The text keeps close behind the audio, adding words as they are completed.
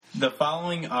The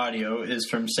following audio is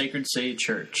from Sacred City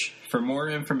Church. For more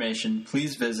information,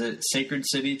 please visit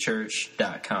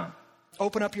sacredcitychurch.com.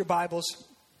 Open up your Bibles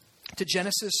to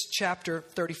Genesis chapter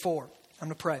 34. I'm going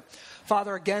to pray.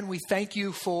 Father, again, we thank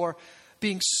you for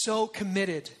being so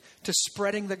committed to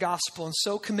spreading the gospel and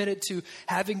so committed to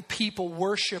having people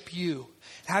worship you,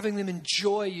 having them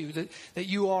enjoy you, that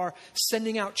you are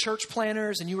sending out church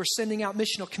planners and you are sending out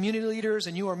missional community leaders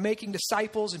and you are making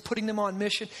disciples and putting them on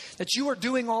mission, that you are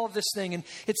doing all of this thing. And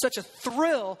it's such a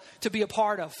thrill to be a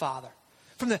part of, Father.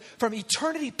 From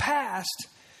eternity past,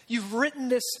 you've written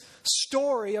this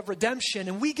story of redemption,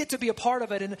 and we get to be a part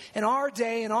of it in our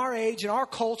day, in our age, in our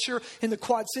culture, in the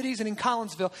Quad Cities and in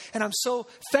Collinsville. And I'm so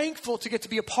thankful to get to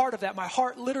be a part of that. My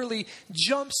heart literally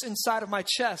jumps inside of my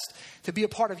chest to be a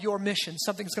part of your mission,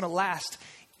 something that's going to last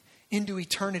into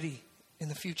eternity in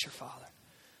the future, Father.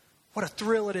 What a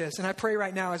thrill it is. And I pray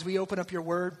right now as we open up your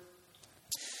word,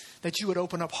 that you would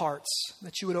open up hearts,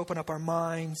 that you would open up our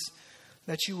minds,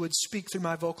 that you would speak through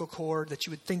my vocal cord, that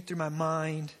you would think through my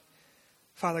mind.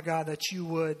 Father God, that you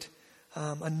would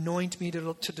anoint me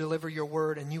to deliver your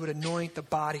word, and you would anoint the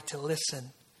body to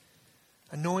listen.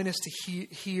 Anoint us to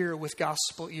hear with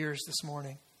gospel ears this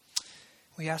morning.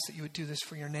 We ask that you would do this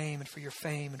for your name and for your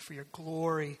fame and for your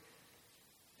glory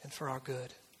and for our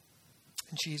good.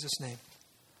 In Jesus' name,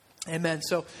 amen.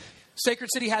 So Sacred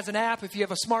City has an app. If you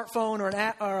have a smartphone or an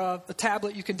app or a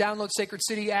tablet, you can download Sacred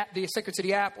City app, the Sacred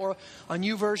City app, or on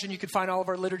YouVersion, you can find all of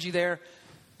our liturgy there.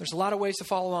 There's a lot of ways to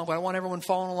follow along, but I want everyone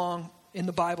following along in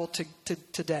the Bible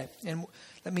today. And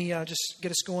let me just get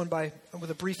us going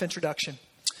with a brief introduction.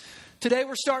 Today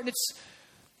we're starting, it's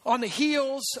on the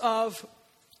heels of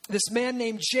this man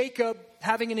named Jacob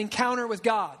having an encounter with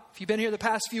God. If you've been here the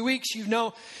past few weeks, you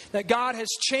know that God has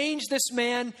changed this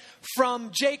man from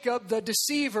Jacob, the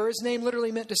deceiver, his name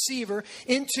literally meant deceiver,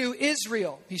 into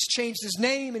Israel. He's changed his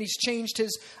name and he's changed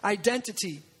his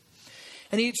identity.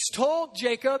 And he's told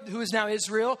Jacob, who is now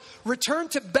Israel, return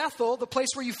to Bethel, the place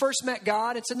where you first met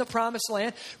God. It's in the promised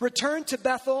land. Return to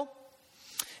Bethel.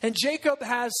 And Jacob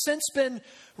has since been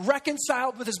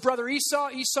reconciled with his brother Esau.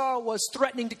 Esau was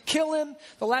threatening to kill him.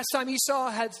 The last time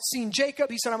Esau had seen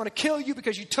Jacob, he said, I'm going to kill you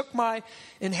because you took my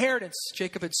inheritance.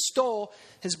 Jacob had stole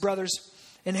his brother's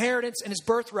inheritance and his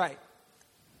birthright.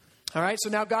 All right, so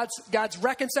now God's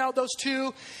reconciled those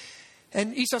two.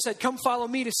 And Esau said, come follow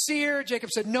me to Seir.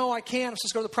 Jacob said, no, I can't. I'm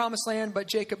supposed to go to the promised land. But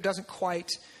Jacob doesn't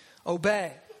quite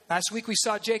obey. Last week we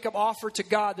saw Jacob offer to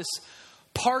God this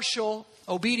partial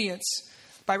obedience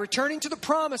by returning to the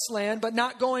promised land, but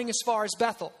not going as far as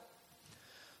Bethel.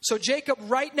 So Jacob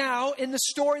right now, in the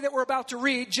story that we're about to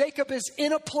read, Jacob is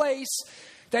in a place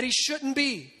that he shouldn't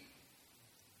be.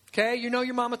 Okay, you know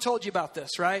your mama told you about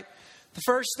this, right? The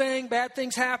first thing, bad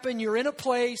things happen, you're in a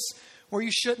place where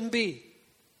you shouldn't be.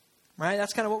 Right?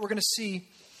 That's kind of what we're going to see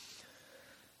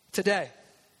today.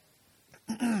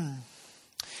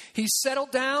 He's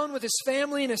settled down with his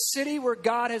family in a city where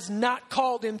God has not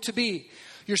called him to be.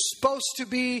 You're supposed to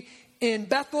be in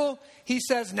Bethel. He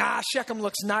says, nah, Shechem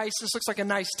looks nice. This looks like a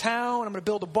nice town. I'm going to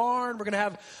build a barn. We're going to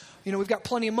have, we've got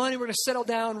plenty of money. We're going to settle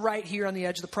down right here on the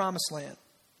edge of the promised land.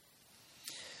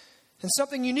 And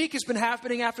something unique has been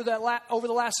happening over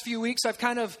the last few weeks. I've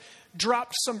kind of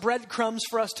dropped some breadcrumbs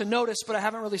for us to notice, but I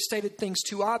haven't really stated things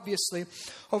too obviously.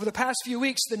 Over the past few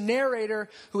weeks, the narrator,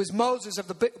 who is Moses of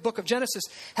the book of Genesis,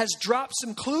 has dropped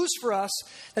some clues for us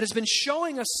that has been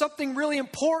showing us something really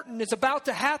important is about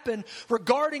to happen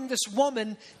regarding this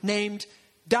woman named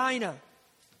Dinah.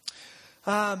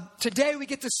 Today we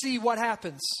get to see what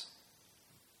happens.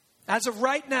 As of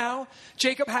right now,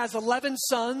 Jacob has 11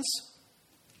 sons.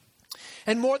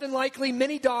 And more than likely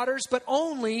many daughters, but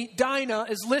only Dinah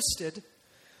is listed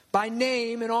by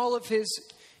name in all of his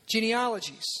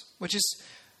genealogies, which is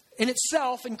in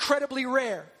itself incredibly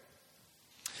rare.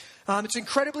 It's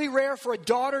incredibly rare for a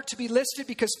daughter to be listed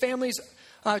because families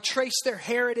trace their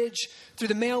heritage through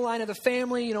the male line of the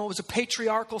family. It was a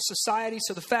patriarchal society,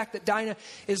 so the fact that Dinah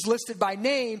is listed by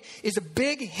name is a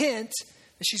big hint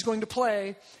that she's going to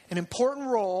play an important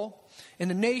role in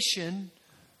the nation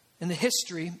in the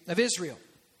history of Israel.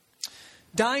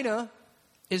 Dinah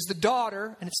is the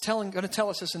daughter, and it's going to tell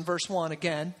us this in verse 1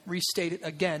 again, restate it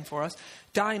again for us.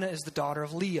 Dinah is the daughter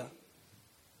of Leah.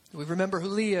 We remember who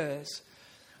Leah is.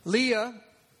 Leah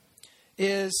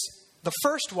is the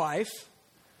first wife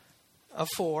of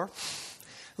 4.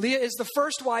 Leah is the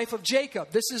first wife of Jacob.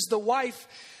 This is the wife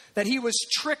that he was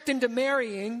tricked into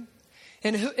marrying.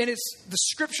 And the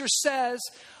scripture says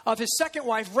of his second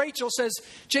wife, Rachel, says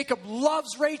Jacob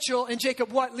loves Rachel, and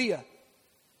Jacob what, Leah?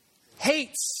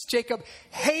 Hates. Jacob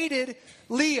hated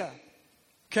Leah.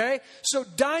 Okay? So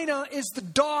Dinah is the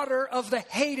daughter of the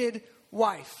hated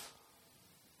wife.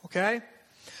 Okay?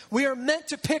 We are meant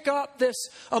to pick up this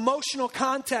emotional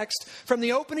context from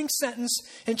the opening sentence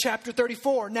in chapter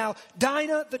 34. Now,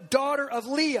 Dinah, the daughter of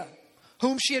Leah,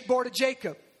 whom she had borne to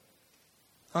Jacob.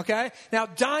 Okay? Now,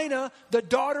 Dinah, the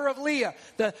daughter of Leah.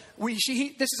 This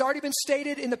has already been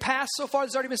stated in the past so far.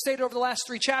 This has already been stated over the last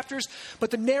 3 chapters.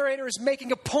 But the narrator is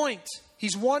making a point.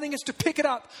 He's wanting us to pick it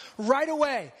up right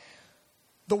away.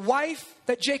 The wife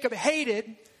that Jacob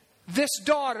hated, this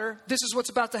daughter, this is what's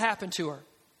about to happen to her.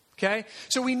 Okay?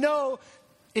 So we know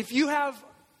if you have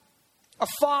a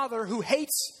father who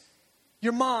hates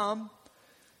your mom,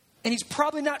 and he's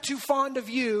probably not too fond of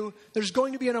you, there's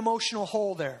going to be an emotional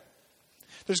hole there.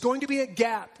 There's going to be a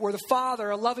gap where the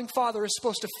father, a loving father, is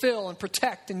supposed to fill and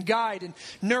protect and guide and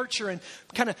nurture and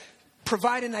kind of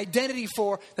provide an identity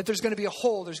for, that there's going to be a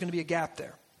hole, there's going to be a gap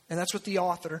there. And that's what the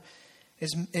author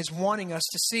is wanting us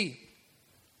to see.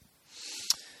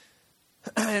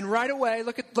 And right away,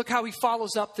 look how he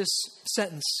follows up this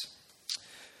sentence.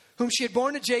 Whom she had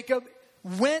borne to Jacob,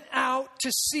 went out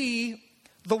to see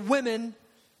the women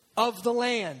of the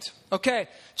land. Okay,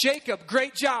 Jacob,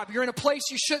 great job. You're in a place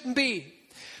you shouldn't be.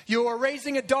 You are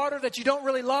raising a daughter that you don't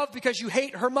really love because you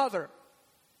hate her mother.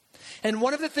 And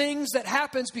one of the things that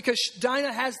happens, because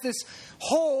Dinah has this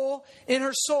hole in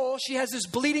her soul, she has this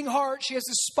bleeding heart, she has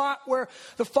this spot where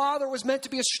the father was meant to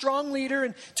be a strong leader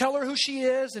and tell her who she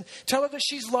is and tell her that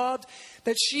she's loved,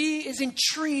 that she is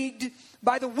intrigued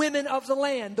by the women of the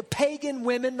land, the pagan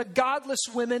women, the godless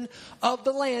women of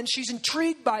the land. She's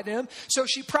intrigued by them, so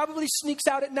she probably sneaks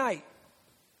out at night.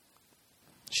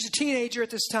 She's a teenager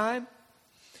at this time.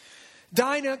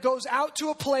 Dinah goes out to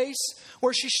a place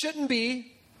where she shouldn't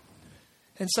be,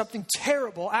 and something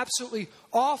terrible, absolutely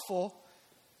awful,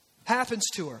 happens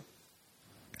to her.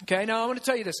 Okay, now I want to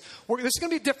tell you this. This is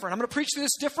going to be different. I'm going to preach through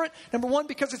this different. Number one,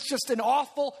 because it's just an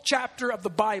awful chapter of the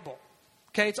Bible.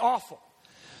 Okay, it's awful.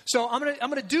 So I'm going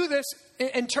to do this.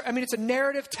 It's a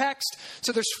narrative text.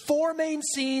 So there's 4 main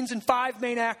scenes and 5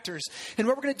 main actors. And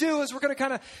what we're going to do is we're going to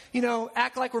kind of,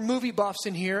 act like we're movie buffs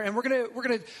in here, and we're going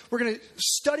to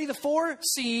study the 4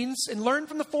 scenes and learn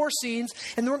from the 4 scenes,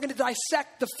 and then we're going to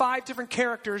dissect the 5 different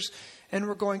characters, and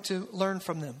we're going to learn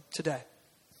from them today.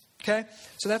 Okay?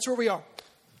 So that's where we are.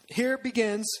 Here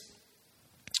begins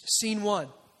scene 1.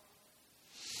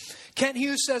 Kent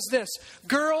Hughes says this: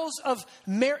 girls of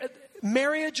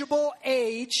marriageable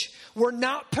age were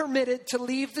not permitted to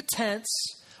leave the tents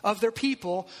of their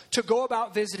people to go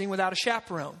about visiting without a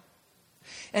chaperone.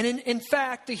 And in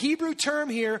fact, the Hebrew term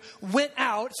here, went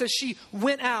out, it says she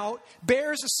went out,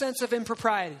 bears a sense of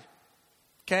impropriety.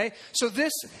 Okay? So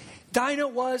this, Dinah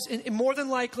was more than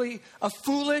likely a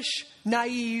foolish,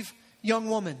 naive young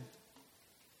woman.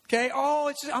 Okay,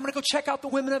 I'm going to go check out the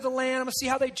women of the land. I'm going to see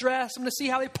how they dress. I'm going to see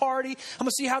how they party. I'm going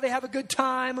to see how they have a good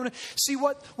time. I'm going to see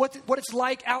what it's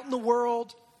like out in the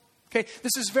world. Okay,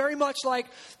 this is very much like,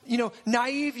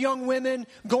 naive young women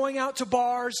going out to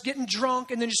bars, getting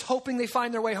drunk, and then just hoping they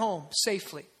find their way home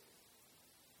safely.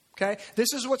 Okay,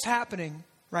 this is what's happening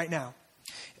right now.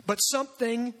 But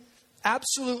something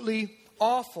absolutely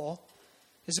awful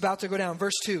is about to go down.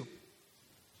 Verse 2.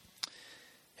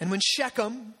 And when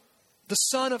Shechem, the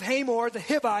son of Hamor, the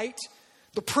Hivite,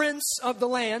 the prince of the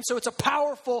land. So it's a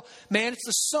powerful man. It's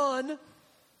the son,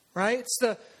 right? It's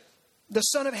the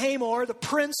son of Hamor, the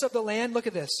prince of the land. Look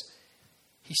at this.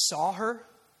 He saw her.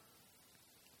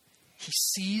 He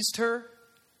seized her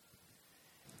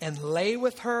and lay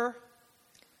with her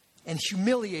and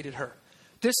humiliated her.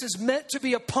 This is meant to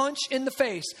be a punch in the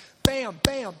face. Bam,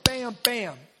 bam, bam,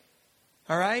 bam.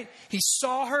 All right? He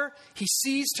saw her. He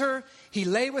seized her. He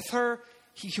lay with her.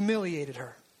 He humiliated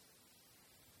her.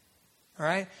 All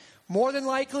right? More than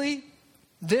likely,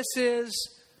 this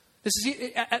is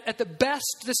at the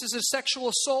best, this is a sexual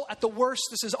assault. At the worst,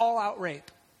 this is all-out rape.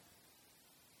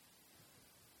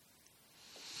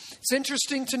 It's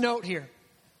interesting to note here.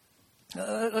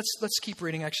 Let's keep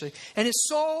reading, actually. And his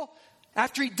soul,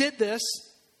 after he did this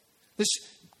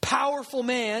powerful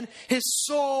man, his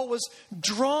soul was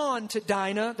drawn to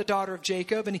Dinah, the daughter of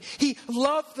Jacob, and he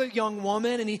loved the young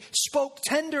woman, and he spoke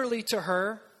tenderly to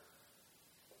her.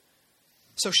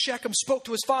 So Shechem spoke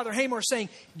to his father Hamor, saying,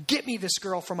 "Get me this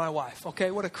girl for my wife."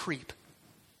 Okay, what a creep.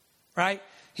 Right?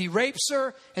 He rapes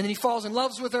her, and then he falls in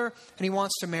love with her, and he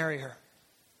wants to marry her.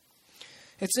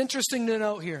 It's interesting to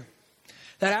note here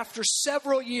that after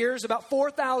several years, about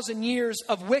 4,000 years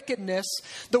of wickedness,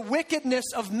 the wickedness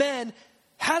of men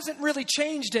hasn't really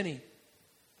changed any.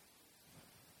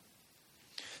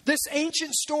 This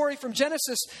ancient story from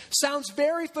Genesis sounds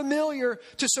very familiar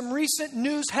to some recent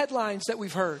news headlines that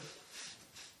we've heard.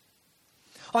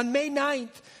 On May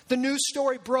 9th, the news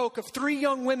story broke of 3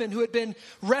 young women who had been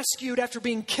rescued after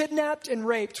being kidnapped and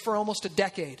raped for almost a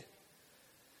decade.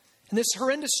 And this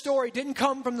horrendous story didn't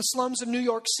come from the slums of New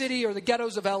York City or the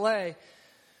ghettos of LA,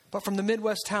 but from the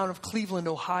Midwest town of Cleveland,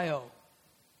 Ohio.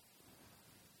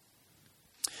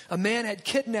 A man had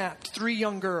kidnapped 3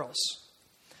 young girls,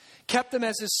 kept them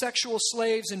as his sexual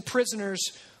slaves and prisoners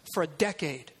for a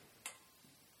decade.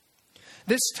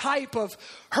 This type of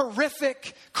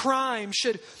horrific crime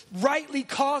should rightly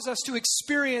cause us to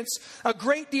experience a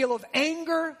great deal of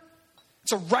anger.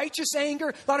 It's a righteous anger.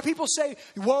 A lot of people say,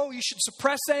 whoa, you should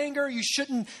suppress anger. You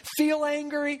shouldn't feel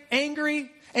angry.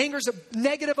 Anger is a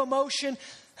negative emotion.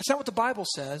 That's not what the Bible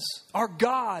says. Our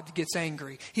God gets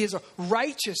angry. He is a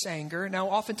righteous anger. Now,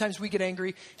 oftentimes we get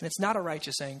angry and it's not a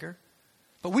righteous anger.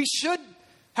 But we should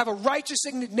have a righteous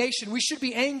indignation. We should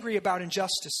be angry about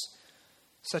injustice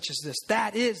such as this.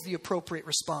 That is the appropriate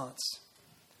response.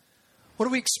 What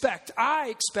do we expect? I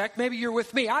expect, maybe you're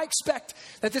with me, I expect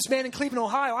that this man in Cleveland,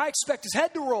 Ohio, I expect his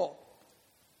head to roll.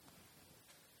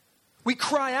 We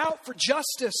cry out for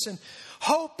justice and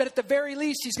hope that at the very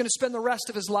least he's going to spend the rest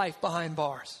of his life behind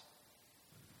bars.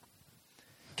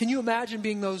 Can you imagine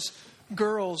being those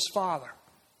girls' father?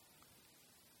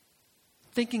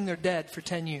 Thinking they're dead for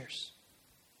 10 years.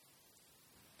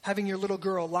 Having your little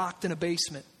girl locked in a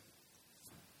basement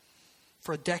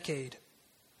for a decade.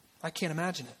 I can't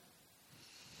imagine it.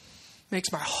 It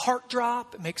makes my heart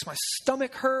drop. It makes my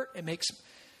stomach hurt. It makes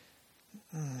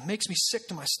me sick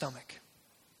to my stomach.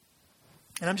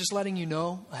 And I'm just letting you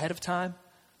know ahead of time.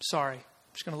 Sorry.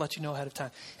 I'm just going to let you know ahead of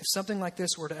time. If something like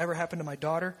this were to ever happen to my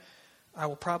daughter, I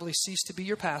will probably cease to be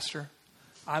your pastor.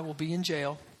 I will be in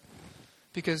jail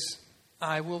because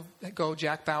I will go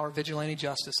Jack Bauer vigilante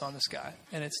justice on this guy.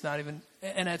 And it's not even,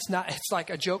 and it's like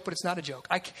a joke, but it's not a joke.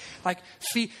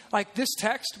 This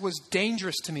text was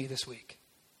dangerous to me this week.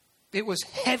 It was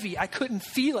heavy. I couldn't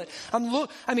feel it.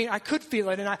 I could feel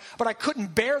it, but I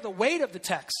couldn't bear the weight of the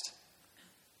text.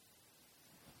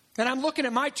 And I'm looking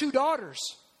at my 2 daughters,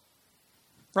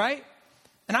 right?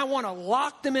 And I want to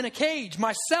lock them in a cage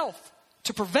myself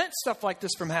to prevent stuff like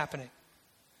this from happening.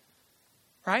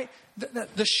 Right?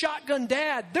 The shotgun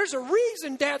dad, there's a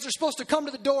reason dads are supposed to come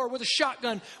to the door with a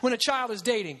shotgun when a child is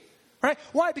dating. Right?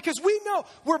 Why? Because we know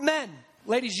we're men.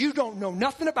 Ladies, you don't know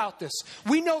nothing about this.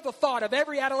 We know the thought of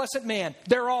every adolescent man.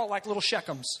 They're all like little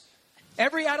Shechems.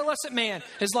 Every adolescent man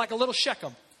is like a little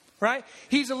Shechem. Right?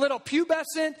 He's a little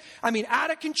pubescent.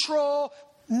 Out of control.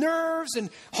 Nerves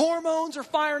and hormones are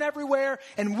firing everywhere.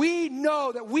 And we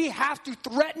know that we have to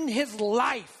threaten his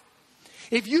life.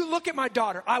 If you look at my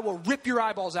daughter, I will rip your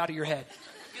eyeballs out of your head.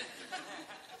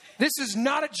 This is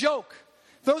not a joke.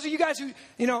 Those of you guys who,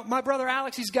 my brother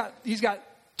Alex, he's got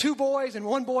 2 boys and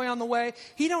 1 boy on the way.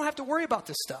 He don't have to worry about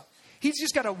this stuff. He's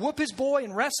just got to whoop his boy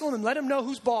and wrestle him and let him know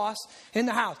who's boss in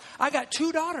the house. I got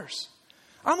 2 daughters.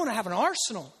 I'm going to have an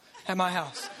arsenal at my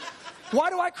house. Why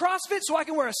do I CrossFit? So I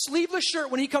can wear a sleeveless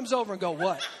shirt when he comes over and go,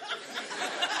 what?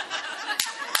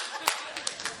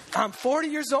 I'm 40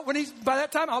 years old. By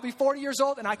that time, I'll be 40 years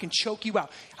old and I can choke you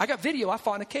out. I got video. I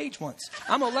fought in a cage once.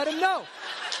 I'm going to let him know.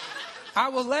 I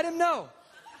will let him know.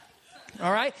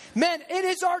 All right? Men, it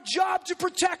is our job to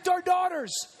protect our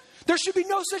daughters. There should be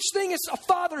no such thing as a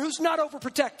father who's not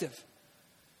overprotective.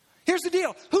 Here's the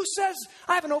deal. Who says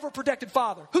I have an overprotected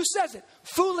father? Who says it?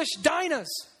 Foolish Dinas.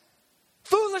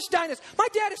 Foolish Dinas. My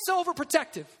dad is so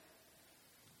overprotective.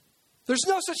 There's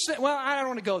no such thing. Well, I don't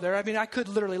want to go there. I could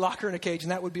literally lock her in a cage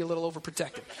and that would be a little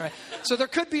overprotective. Right? So there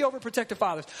could be overprotective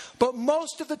fathers. But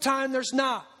most of the time there's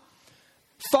not.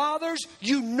 Fathers,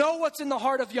 you know what's in the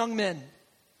heart of young men.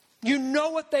 You know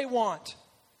what they want.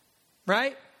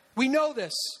 Right? We know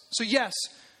this. So yes,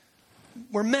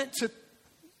 we're meant to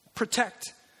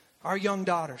protect our young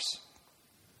daughters.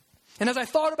 And as I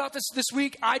thought about this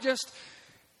week,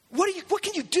 what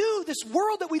can you do? This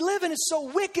world that we live in is so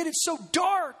wicked, it's so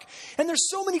dark, and there's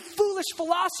so many foolish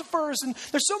philosophers, and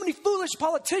there's so many foolish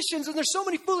politicians, and there's so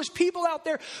many foolish people out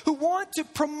there who want to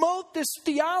promote this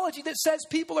theology that says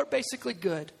people are basically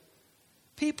good.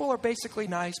 People are basically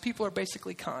nice. People are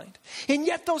basically kind. And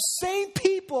yet those same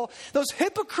people, those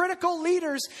hypocritical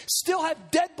leaders, still have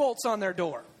deadbolts on their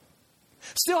door.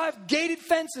 Still have gated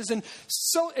fences and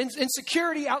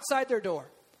security outside their door.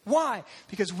 Why?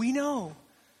 Because we know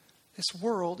this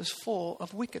world is full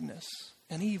of wickedness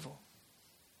and evil.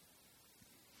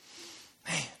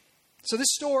 Man. So this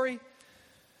story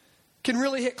can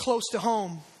really hit close to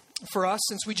home for us,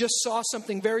 since we just saw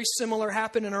something very similar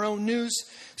happen in our own news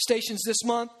stations this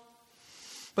month.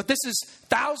 But this is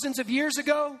thousands of years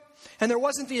ago. and there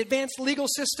wasn't the advanced legal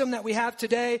system that we have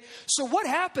today. So what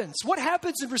happens? What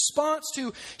happens in response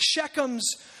to Shechem's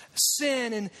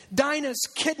sin and Dinah's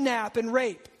kidnap and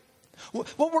rape?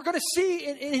 What we're going to see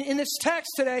in this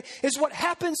text today is what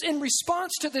happens in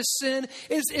response to this sin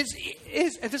is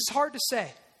it's hard to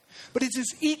say, but it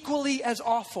is equally as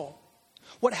awful.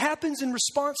 What happens in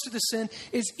response to the sin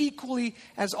is equally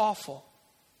as awful.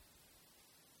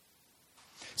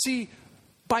 See,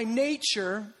 by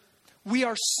nature, we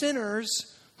are sinners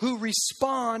who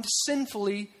respond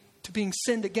sinfully to being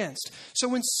sinned against. So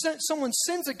when someone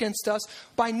sins against us,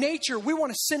 by nature, we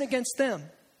want to sin against them.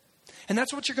 And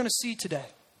that's what you're going to see today.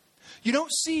 You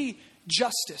don't see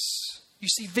justice. You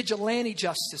see vigilante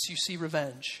justice. You see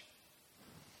revenge.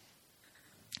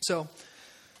 So,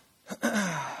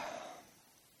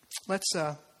 let's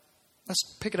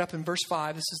pick it up in verse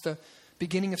 5. This is the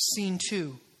beginning of scene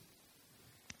 2.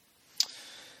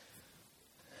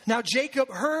 Now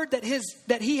Jacob heard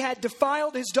that he had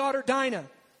defiled his daughter Dinah.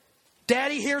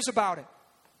 Daddy hears about it.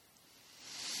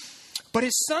 But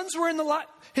his sons were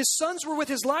with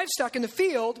his livestock in the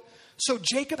field, so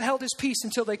Jacob held his peace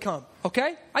until they come.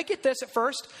 Okay? I get this at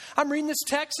first. I'm reading this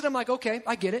text and I'm like, okay,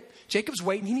 I get it. Jacob's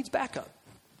waiting. He needs backup.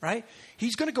 Right?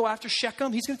 He's going to go after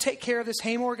Shechem. He's going to take care of this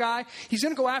Hamor guy. He's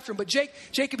going to go after him. But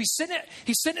Jacob, he's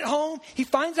sitting at home. He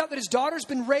finds out that his daughter's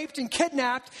been raped and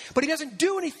kidnapped, but he doesn't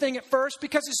do anything at first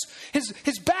because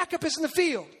his backup is in the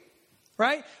field.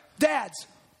 Right? Dads,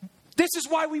 this is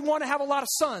why we want to have a lot of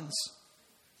sons.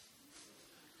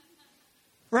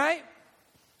 Right?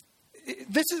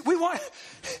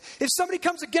 If somebody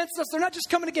comes against us, they're not just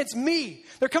coming against me.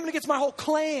 They're coming against my whole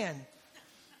clan.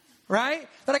 Right?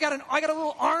 That I got a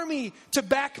little army to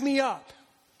back me up.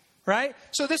 Right?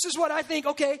 So this is what I think,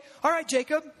 okay, all right,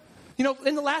 Jacob. You know,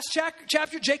 in the last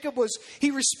chapter,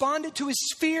 he responded to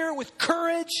his fear with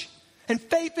courage and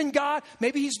faith in God.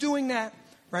 Maybe he's doing that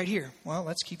right here. Well,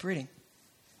 let's keep reading.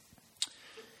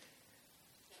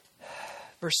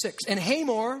 Verse 6. And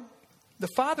Hamor, the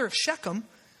father of Shechem,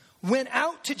 went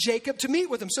out to Jacob to meet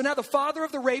with him. So now the father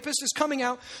of the rapist is coming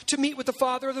out to meet with the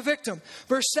father of the victim.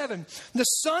 Verse 7. The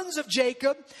sons of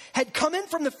Jacob had come in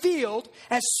from the field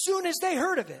as soon as they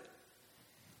heard of it.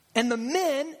 And the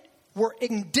men were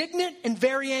indignant and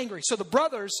very angry. So the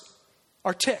brothers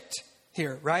are ticked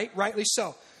here, right? Rightly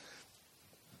so.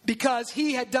 Because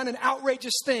he had done an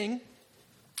outrageous thing.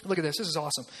 Look at this. This is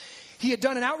awesome. He had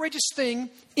done an outrageous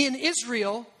thing in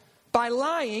Israel by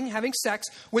lying, having sex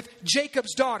with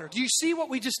Jacob's daughter. Do you see what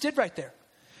we just did right there?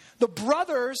 The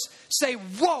brothers say,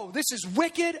 whoa, this is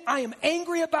wicked. I am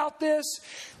angry about this.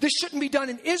 This shouldn't be done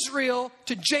in Israel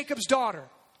to Jacob's daughter.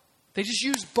 They just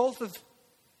use both of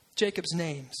Jacob's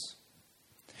names.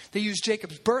 They use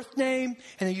Jacob's birth name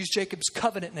and they use Jacob's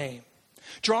covenant name.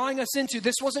 Drawing us into,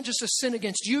 this wasn't just a sin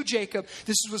against you, Jacob.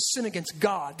 This was a sin against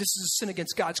God. This is a sin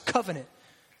against God's covenant.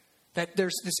 That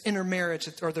there's this intermarriage,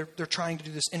 or they're trying to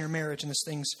do this intermarriage, and this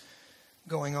thing's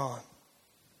going on.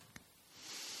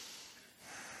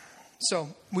 So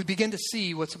we begin to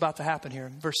see what's about to happen here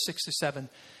in verse 6 to 7.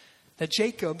 That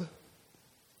Jacob,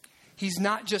 he's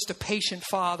not just a patient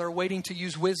father waiting to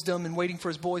use wisdom and waiting for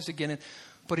his boys to get in,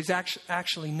 but he's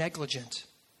actually negligent.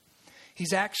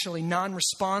 He's actually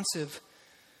non-responsive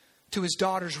to his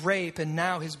daughter's rape, and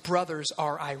now his brothers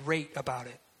are irate about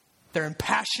it. They're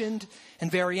impassioned and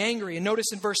very angry. And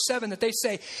notice in verse 7 that they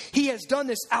say, he has done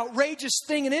this outrageous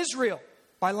thing in Israel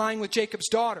by lying with Jacob's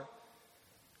daughter.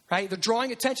 Right? They're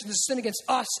drawing attention to the sin against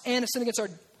us and a sin against our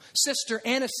sister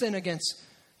and a sin against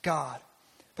God.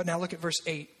 But now look at verse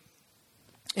 8.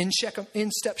 In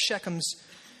stepped Shechem's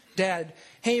dad,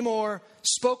 Hamor,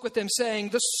 spoke with them saying,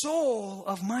 the soul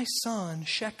of my son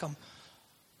Shechem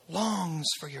longs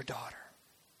for your daughter.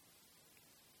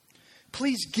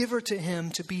 Please give her to him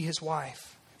to be his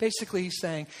wife. Basically, he's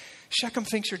saying, Shechem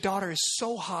thinks your daughter is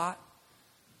so hot.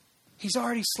 He's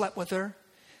already slept with her.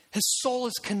 His soul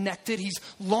is connected. He's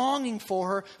longing for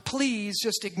her. Please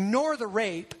just ignore the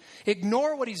rape.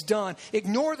 Ignore what he's done.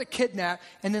 Ignore the kidnap.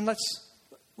 And then let's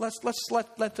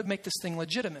let them make this thing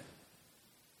legitimate.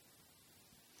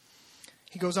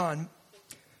 He goes on.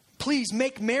 Please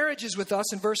make marriages with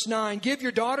us in verse 9. Give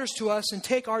your daughters to us and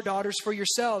take our daughters for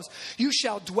yourselves. You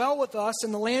shall dwell with us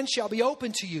and the land shall be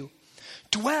open to you.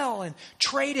 Dwell and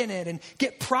trade in it and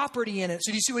get property in it.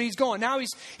 So do you see where he's going? Now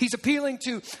he's appealing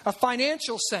to a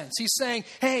financial sense. He's saying,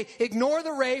 hey, ignore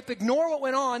the rape, ignore what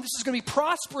went on. This is going to be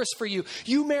prosperous for you.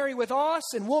 You marry with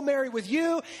us and we'll marry with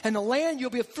you. And the land, you'll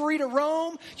be free to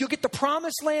roam. You'll get the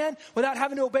promised land without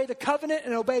having to obey the covenant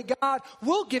and obey God.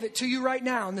 We'll give it to you right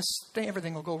now. And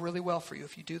everything will go really well for you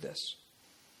if you do this.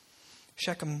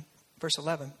 Shechem, verse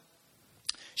 11.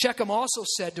 Shechem also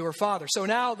said to her father. So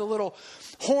now the little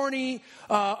horny,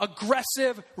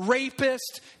 aggressive,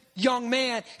 rapist young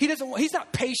man, he's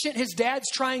not patient. His dad's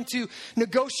trying to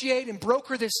negotiate and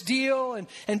broker this deal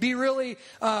and be really,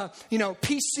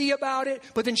 PC about it.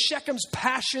 But then Shechem's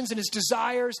passions and his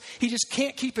desires, he just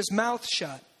can't keep his mouth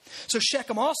shut. So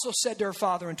Shechem also said to her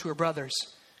father and to her brothers,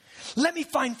 let me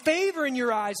find favor in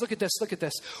your eyes. Look at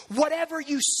this. Whatever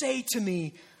you say to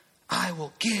me, I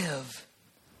will give.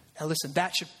 Now listen,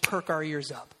 that should perk our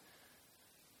ears up.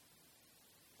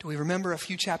 Do we remember a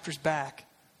few chapters back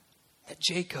that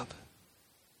Jacob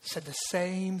said the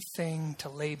same thing to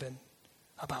Laban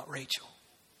about Rachel?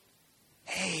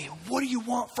 Hey, what do you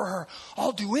want for her?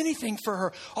 I'll do anything for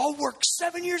her. I'll work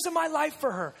 7 years of my life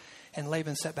for her. And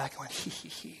Laban sat back and went,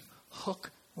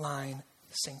 hook, line,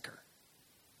 sinker.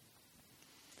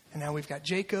 And now we've got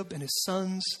Jacob and his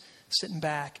sons sitting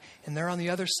back, and they're on the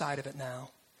other side of it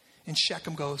now. And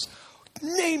Shechem goes,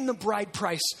 name the bride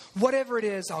price. Whatever it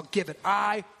is, I'll give it.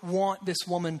 I want this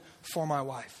woman for my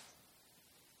wife.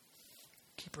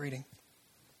 Keep reading.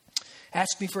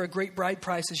 Ask me for a great bride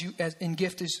price in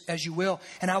gift as you will,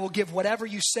 and I will give whatever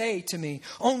you say to me.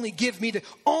 Only give me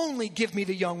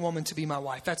the young woman to be my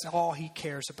wife. That's all he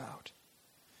cares about.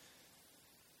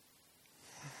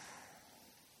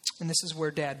 And this is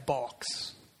where Dad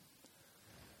balks.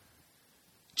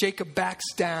 Jacob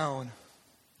backs down.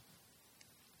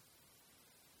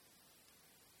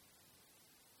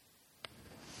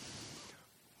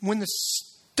 When the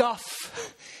stuff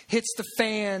hits the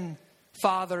fan,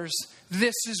 fathers,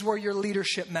 this is where your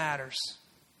leadership matters.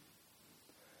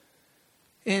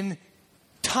 In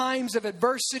times of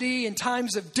adversity, in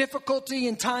times of difficulty,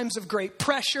 in times of great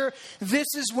pressure, this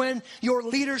is when your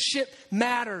leadership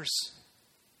matters.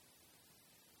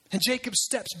 And Jacob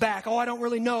steps back. I don't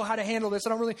really know how to handle this. I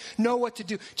don't really know what to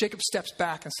do. Jacob steps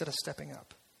back instead of stepping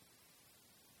up.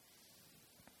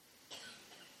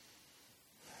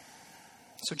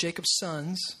 So Jacob's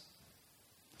sons,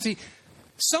 see,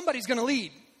 somebody's going to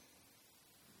lead.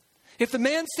 If the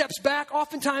man steps back,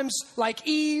 oftentimes like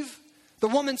Eve, the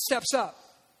woman steps up.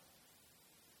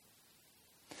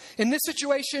 In this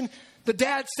situation, the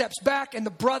dad steps back and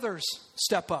the brothers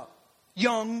step up.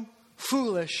 Young,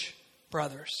 foolish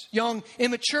brothers. Young,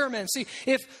 immature men. See,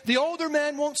 if the older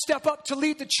men won't step up to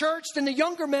lead the church, then the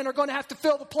younger men are going to have to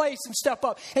fill the place and step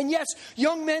up. And yes,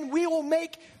 young men, we will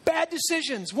make bad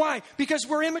decisions. Why? Because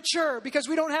we're immature. Because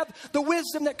we don't have the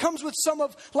wisdom that comes with some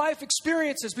of life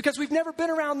experiences. Because we've never been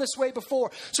around this way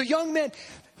before. So young men,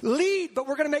 lead, but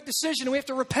we're going to make decisions and we have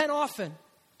to repent often.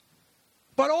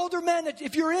 But older men,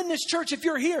 if you're in this church, if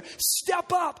you're here,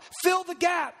 step up, fill the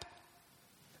gap.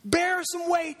 Bear some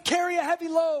weight, carry a heavy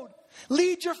load.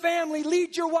 Lead your family,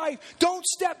 lead your wife. Don't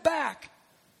step back.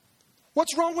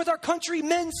 What's wrong with our country?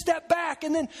 Men step back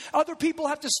and then other people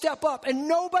have to step up. And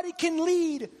nobody can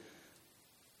lead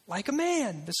like a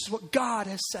man. This is what God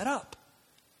has set up.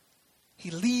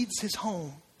 He leads his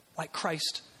home like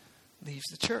Christ leads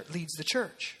the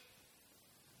church.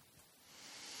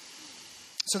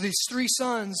 So these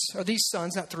sons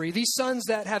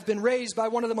that have been raised by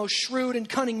one of the most shrewd and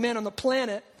cunning men on the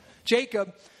planet,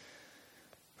 Jacob,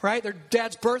 right? Their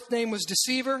dad's birth name was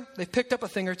Deceiver. They picked up a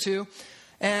thing or two.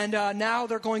 And now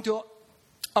they're going to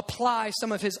apply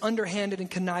some of his underhanded and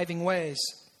conniving ways.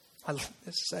 This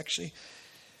is actually,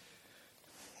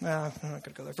 I'm not going to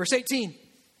go there. Verse 18.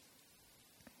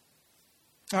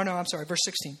 Oh, no, I'm sorry. Verse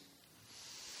 16.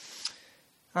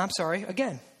 I'm sorry.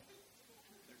 Again.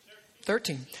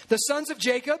 13. The sons of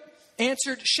Jacob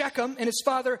answered Shechem and his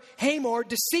father Hamor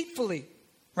deceitfully.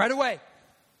 Right away.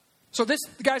 So this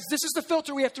is the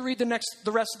filter we have to read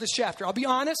the rest of this chapter. I'll be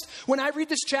honest, when I read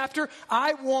this chapter,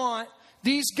 I want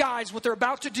these guys, what they're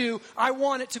about to do, I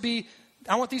want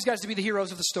these guys to be the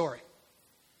heroes of the story.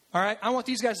 All right? I want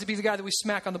these guys to be the guy that we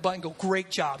smack on the butt and go, great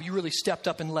job. You really stepped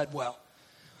up and led well.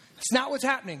 It's not what's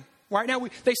happening. Right now,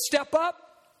 they step up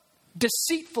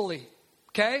deceitfully.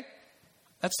 Okay?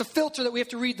 That's the filter that we have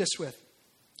to read this with.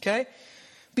 Okay?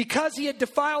 Because he had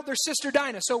defiled their sister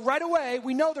Dinah. So right away,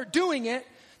 we know they're doing it.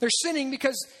 They're sinning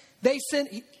because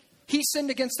he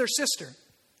sinned against their sister.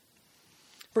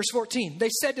 Verse 14, they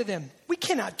said to them, we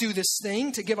cannot do this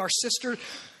thing to give our sister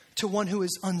to one who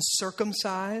is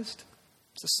uncircumcised.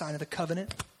 It's a sign of the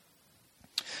covenant.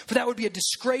 For that would be a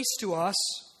disgrace to us.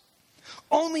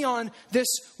 Only on this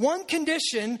one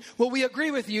condition will we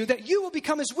agree with you, that you will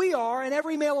become as we are, and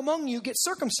every male among you get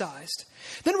circumcised.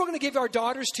 Then we're going to give our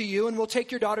daughters to you, and we'll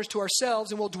take your daughters to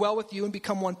ourselves, and we'll dwell with you and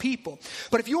become one people.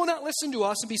 But if you will not listen to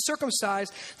us and be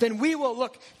circumcised, then we will,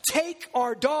 take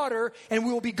our daughter, and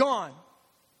we will be gone.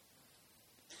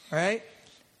 All right?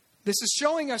 This is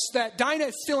showing us that Dinah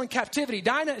is still in captivity.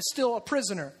 Dinah is still a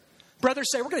prisoner. Brothers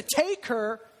say, we're going to take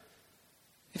her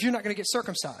if you're not going to get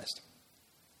circumcised.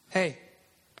 Hey,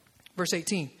 verse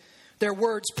 18. Their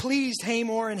words pleased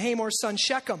Hamor and Hamor's son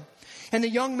Shechem. And the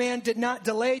young man did not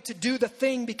delay to do the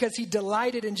thing because he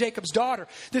delighted in Jacob's daughter.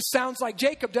 This sounds like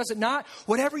Jacob, does it not?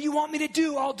 Whatever you want me to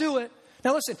do, I'll do it.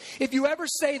 Now listen, if you ever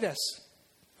say this,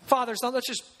 fathers, let's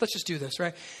just do this,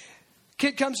 right?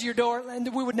 Kid comes to your door,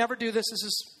 and we would never do this. This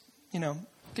is,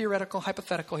 theoretical,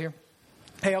 hypothetical here.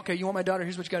 Hey, okay, you want my daughter?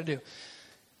 Here's what you got to do.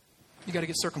 You got to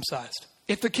get circumcised.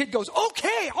 If the kid goes,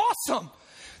 okay, awesome.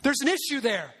 There's an issue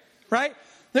there, right?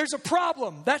 There's a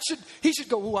problem. He should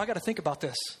go, I got to think about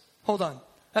this. Hold on.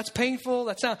 That's painful.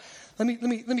 That's not. Let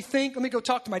me think. Let me go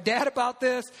talk to my dad about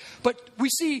this. But we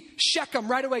see Shechem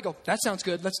right away go, that sounds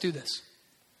good. Let's do this.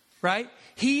 Right?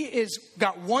 He is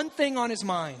got one thing on his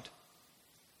mind.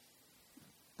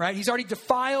 Right? He's already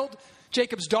defiled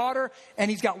Jacob's daughter, and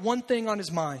he's got one thing on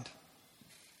his mind.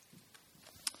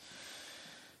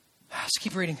 Let's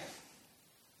keep reading.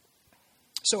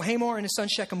 So Hamor and his son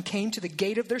Shechem came to the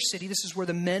gate of their city. This is where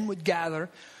the men would gather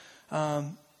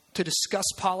to discuss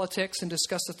politics and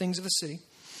discuss the things of the city.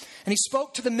 And he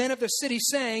spoke to the men of the city,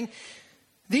 saying,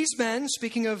 these men,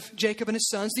 speaking of Jacob and his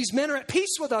sons, these men are at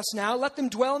peace with us now. Let them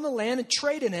dwell in the land and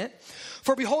trade in it.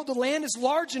 For behold, the land is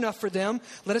large enough for them.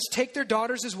 Let us take their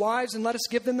daughters as wives, and let us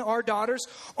give them our daughters.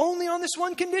 Only on this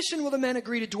one condition will the men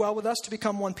agree to dwell with us to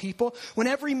become one people, when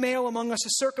every male among us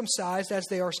is circumcised as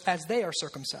they are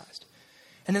circumcised.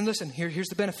 And then listen, here's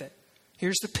the benefit.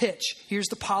 Here's the pitch. Here's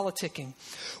the politicking.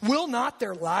 Will not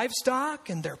their livestock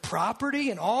and their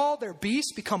property and all their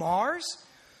beasts become ours?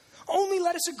 Only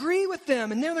let us agree with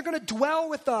them, and then they're going to dwell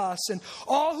with us. And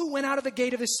all who went out of the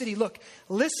gate of the city,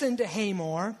 listened to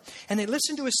Hamor, and they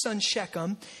listened to his son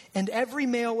Shechem, and every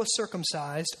male was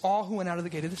circumcised, all who went out of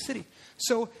the gate of the city.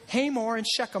 So Hamor and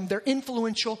Shechem, they're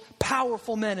influential,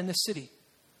 powerful men in the city.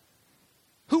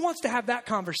 Who wants to have that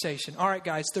conversation? All right,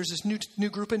 guys, there's this new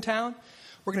group in town.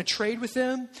 We're going to trade with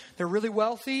them. They're really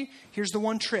wealthy. Here's the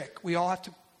one trick. We all have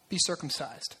to be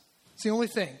circumcised. It's the only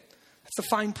thing. That's the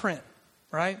fine print,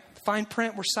 right? The fine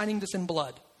print, we're signing this in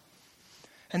blood.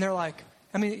 And they're like,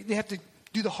 they have to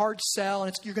do the hard sell,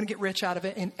 and you're going to get rich out of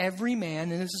it. And every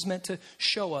man, and this is meant to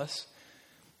show us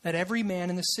that every man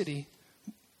in the city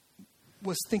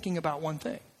was thinking about one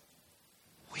thing.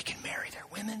 We can marry their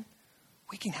women.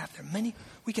 We can have their money.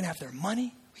 We can have their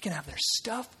money. We can have their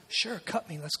stuff. Sure, cut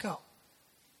me. Let's go.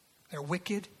 They're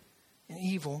wicked and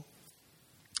evil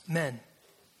men.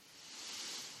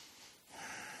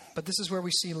 But this is where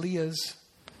we see Leah's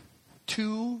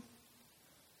her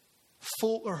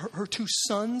two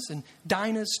sons and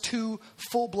Dinah's two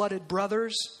full-blooded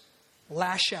brothers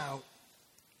lash out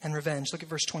and revenge. Look at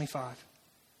verse 25.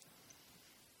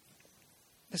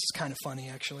 This is kind of funny,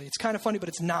 actually. It's kind of funny, but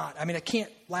it's not. I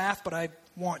can't laugh, but I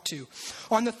want to.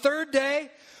 On the third day,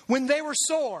 when they were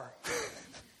sore.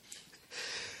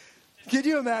 Can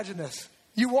you imagine this?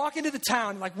 You walk into the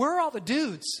town, where are all the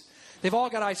dudes? They've all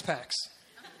got ice packs,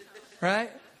 right?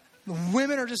 The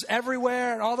women are just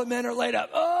everywhere, and all the men are laid up.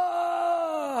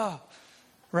 Oh,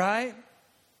 right?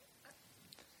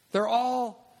 They're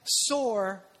all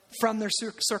sore from their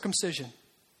circumcision.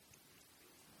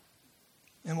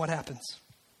 And what happens?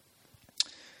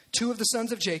 Two of the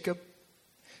sons of Jacob,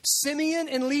 Simeon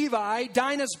and Levi,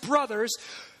 Dinah's brothers,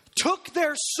 took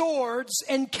their swords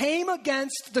and came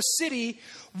against the city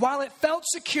while it felt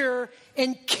secure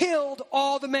and killed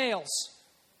all the males.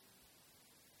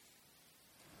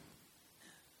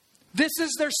 This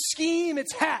is their scheme.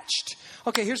 It's hatched.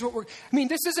 Okay, here's what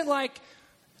this isn't like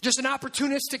just an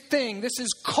opportunistic thing. This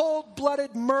is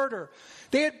cold-blooded murder.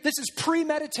 This is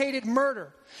premeditated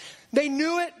murder. They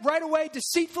knew it right away,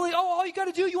 deceitfully. Oh, all you got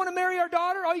to do, you want to marry our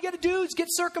daughter? All you got to do is get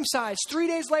circumcised. 3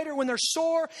 days later, when they're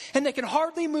sore and they can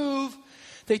hardly move,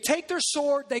 they take their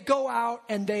sword, they go out,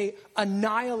 and they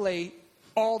annihilate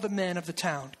all the men of the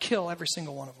town. Kill every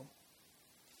single one of them.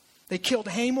 They killed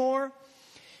Hamor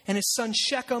and his son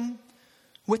Shechem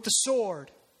with the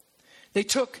sword. They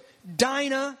took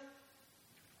Dinah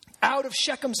out of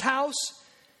Shechem's house,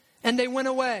 and they went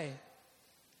away.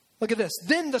 Look at this.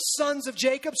 Then the sons of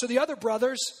Jacob, so the other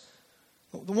brothers,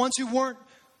 the ones who weren't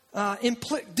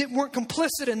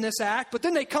complicit in this act, but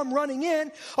then they come running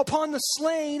in upon the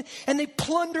slain, and they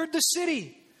plundered the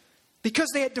city because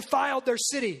they had defiled their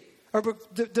city, or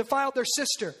defiled their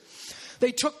sister.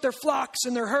 They took their flocks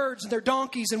and their herds and their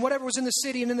donkeys and whatever was in the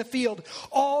city and in the field,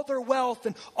 all their wealth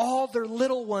and all their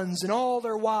little ones and all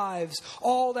their wives,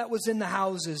 all that was in the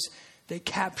houses, they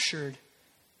captured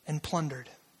and plundered.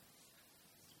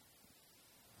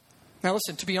 Now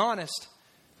listen, to be honest,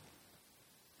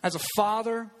 as a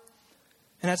father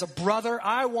and as a brother,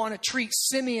 I want to treat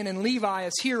Simeon and Levi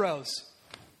as heroes.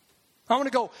 I want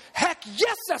to go, heck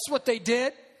yes, that's what they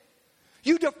did.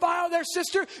 You defile their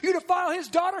sister, you defile his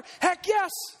daughter, heck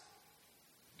yes.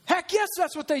 Heck yes,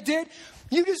 that's what they did.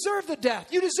 You deserve the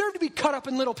death. You deserve to be cut up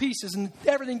in little pieces and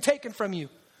everything taken from you.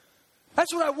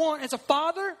 That's what I want as a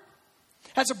father,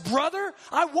 as a brother.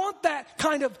 I want that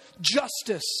kind of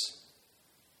justice.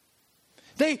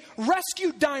 They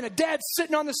rescued Dinah. Dad's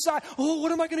sitting on the side. Oh,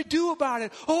 what am I going to do about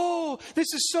it? Oh,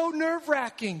 this is so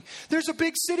nerve-wracking. There's a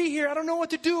big city here. I don't know what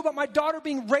to do about my daughter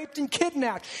being raped and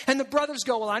kidnapped. And the brothers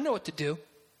go, well, I know what to do.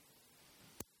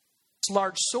 This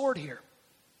large sword here.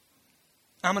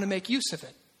 I'm going to make use of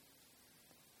it.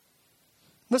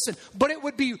 Listen, but it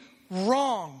would be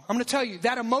wrong. I'm going to tell you,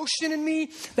 that emotion in me,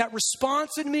 that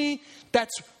response in me,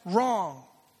 that's wrong.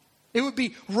 It would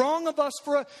be wrong of us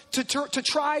to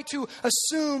try to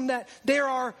assume that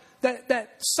that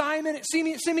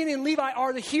Simeon and Levi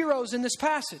are the heroes in this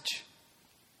passage.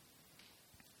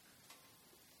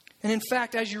 And in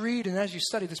fact, as you read and as you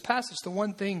study this passage,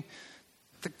 the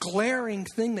glaring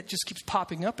thing that just keeps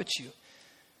popping up at you,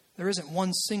 there isn't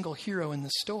one single hero in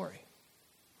this story.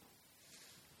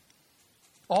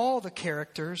 All the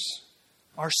characters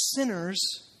are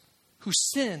sinners who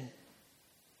sin.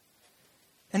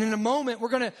 And in a moment, we're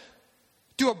going to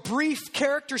do a brief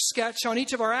character sketch on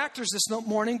each of our actors this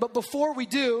morning. But before we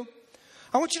do,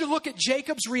 I want you to look at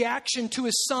Jacob's reaction to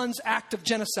his son's act of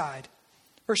genocide.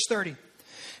 Verse 30.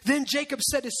 Then Jacob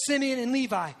said to Simeon and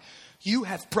Levi, you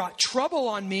have brought trouble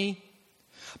on me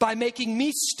by making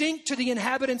me stink to the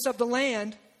inhabitants of the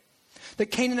land, the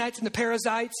Canaanites and the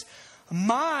Perizzites.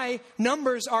 My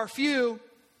numbers are few,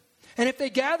 and if they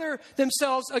gather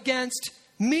themselves against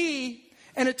me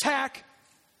and attack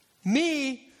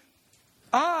me,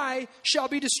 I shall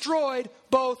be destroyed,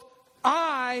 both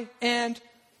I and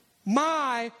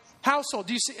my household.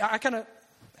 Do you see? I kind of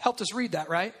helped us read that,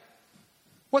 right?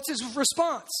 What's his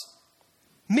response?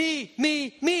 Me,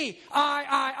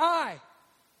 I.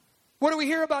 What do we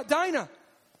hear about Dinah?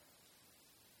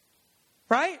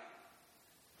 Right?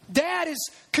 Dad is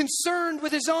concerned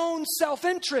with his own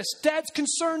self-interest. Dad's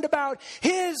concerned about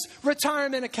his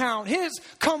retirement account, his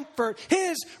comfort,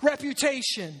 his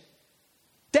reputation.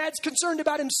 Dad's concerned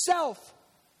about himself.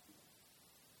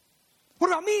 What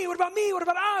about me? What about me? What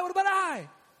about I? What about I?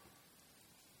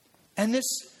 And this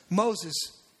Moses,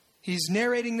 he's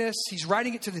narrating this. He's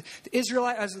writing it to the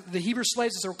Israelites, as the Hebrew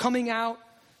slaves as they're coming out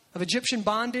of Egyptian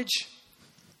bondage.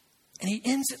 And he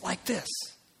ends it like this.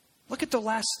 Look at the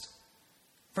last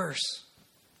verse.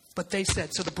 But they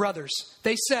said, so the brothers,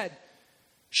 they said,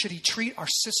 should he treat our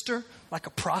sister like a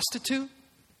prostitute?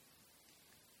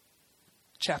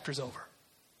 Chapter's over.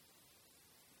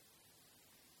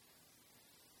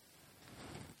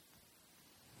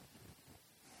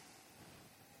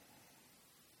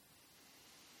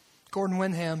 Gordon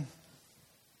Wenham,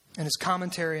 in his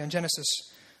commentary on Genesis,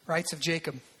 writes of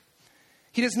Jacob,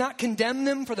 he does not condemn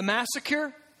them for the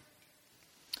massacre.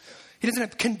 He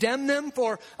doesn't condemn them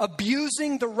for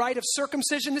abusing the rite of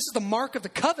circumcision. This is the mark of the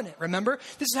covenant, remember?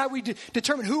 This is how we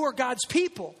determine who are God's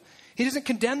people. He doesn't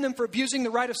condemn them for abusing the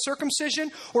rite of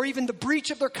circumcision or even the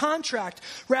breach of their contract.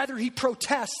 Rather, he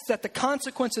protests that the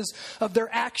consequences of their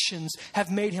actions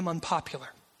have made him unpopular.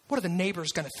 What are the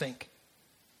neighbors going to think?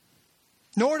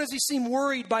 Nor does he seem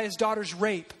worried by his daughter's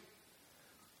rape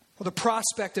or the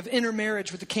prospect of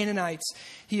intermarriage with the Canaanites.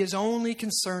 He is only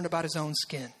concerned about his own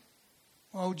skin.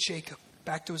 Oh, Jacob,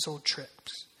 back to his old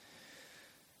tricks.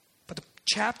 But the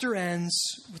chapter ends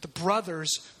with the brothers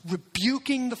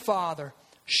rebuking the father.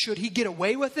 Should he get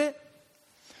away with it?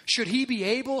 Should he be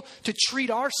able to treat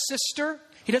our sister?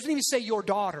 He doesn't even say your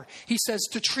daughter. He says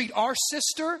to treat our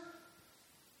sister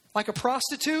like a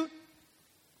prostitute.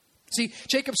 See,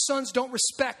 Jacob's sons don't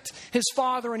respect his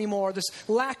father anymore. This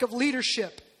lack of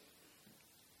leadership.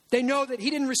 They know that he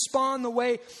didn't respond the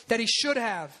way that he should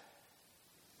have.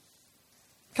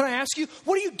 Can I ask you,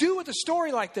 what do you do with a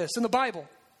story like this in the Bible?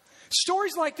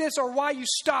 Stories like this are why you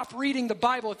stop reading the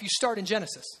Bible if you start in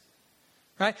Genesis.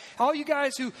 Right? All you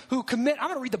guys who commit, I'm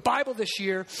going to read the Bible this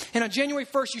year, and on January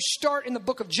 1st you start in the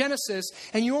book of Genesis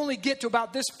and you only get to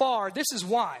about this far. This is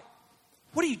why.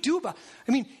 What do you do about it?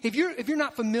 I mean, if you're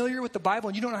not familiar with the Bible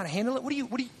and you don't know how to handle it, you're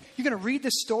going to read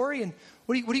this story and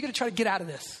what are you going to try to get out of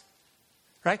this?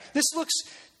 Right? This looks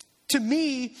to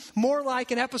me more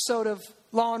like an episode of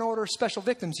Law and Order Special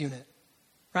Victims Unit,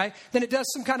 right? Than it does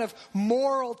some kind of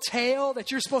moral tale that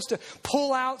you're supposed to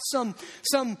pull out some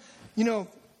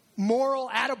moral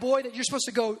attaboy that you're supposed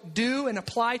to go do and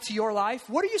apply to your life.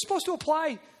 What are you supposed to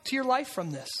apply to your life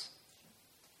from this?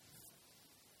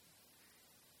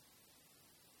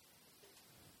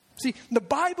 See, the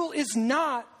Bible is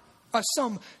not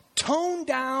some toned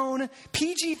down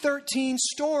PG-13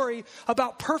 story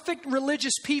about perfect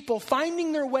religious people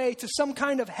finding their way to some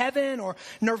kind of heaven or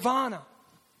nirvana.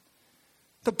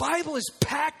 The Bible is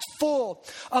packed full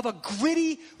of a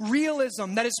gritty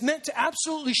realism that is meant to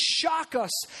absolutely shock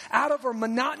us out of our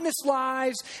monotonous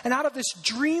lives and out of this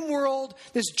dream world,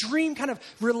 this dream kind of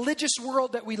religious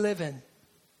world that we live in.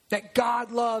 That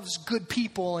God loves good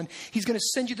people and He's going to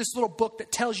send you this little book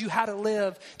that tells you how to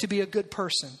live to be a good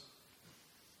person.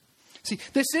 See,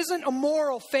 this isn't a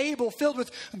moral fable filled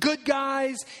with good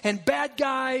guys and bad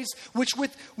guys,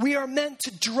 we are meant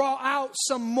to draw out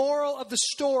some moral of the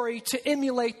story to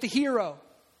emulate the hero.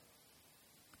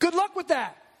 Good luck with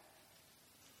that.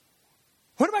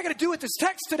 What am I going to do with this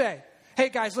text today? Hey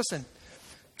guys, listen.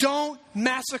 Don't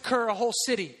massacre a whole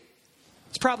city.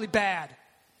 It's probably bad.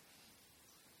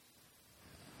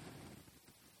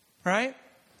 Right?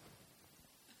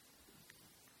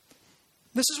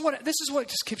 This is what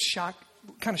just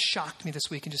kind of shocked me this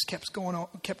week and just kept going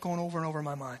over and over in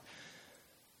my mind.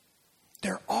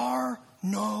 There are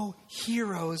no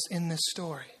heroes in this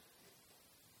story.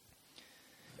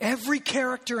 Every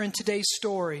character in today's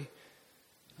story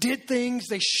did things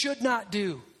they should not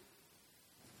do.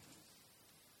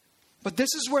 But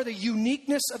this is where the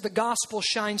uniqueness of the gospel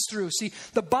shines through. See,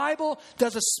 the Bible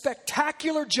does a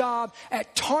spectacular job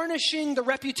at tarnishing the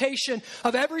reputation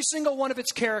of every single one of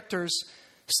its characters,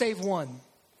 save one.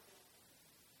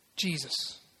 Jesus.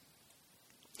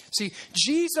 See,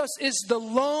 Jesus is the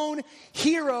lone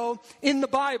hero in the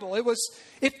Bible.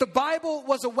 If the Bible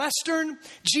was a Western,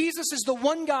 Jesus is the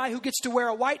one guy who gets to wear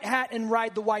a white hat and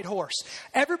ride the white horse.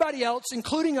 Everybody else,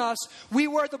 including us, we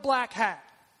wear the black hat.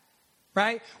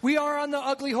 Right? We are on the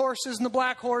ugly horses and the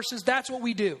black horses. That's what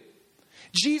we do.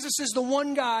 Jesus is the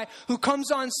one guy who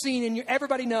comes on scene and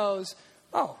everybody knows,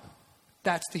 oh,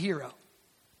 that's the hero.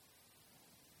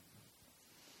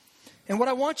 And what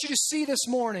I want you to see this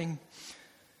morning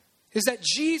is that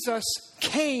Jesus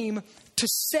came to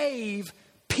save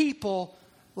people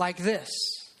like this,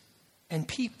 and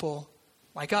people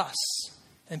like us,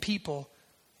 and people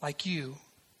like you.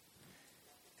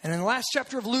 And in the last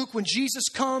chapter of Luke, when Jesus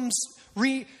comes,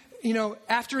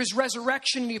 after his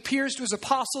resurrection, and he appears to his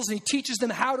apostles and he teaches them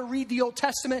how to read the Old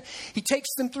Testament, he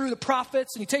takes them through the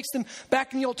prophets and he takes them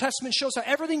back in the Old Testament, shows how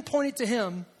everything pointed to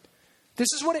him. This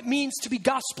is what it means to be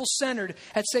gospel-centered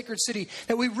at Sacred City,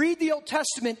 that we read the Old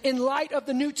Testament in light of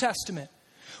the New Testament.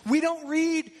 We don't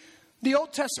read the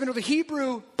Old Testament or the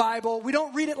Hebrew Bible, we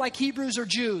don't read it like Hebrews or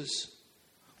Jews,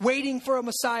 waiting for a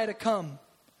Messiah to come.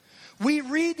 We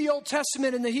read the Old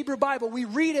Testament and the Hebrew Bible, we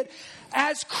read it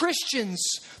as Christians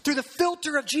through the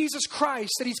filter of Jesus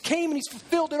Christ, that He's came and He's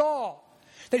fulfilled it all,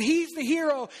 that He's the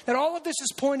hero that all of this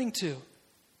is pointing to.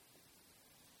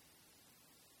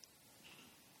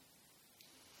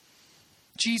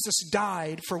 Jesus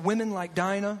died for women like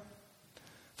Dinah,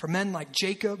 for men like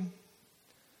Jacob,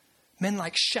 men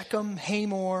like Shechem,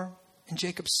 Hamor, and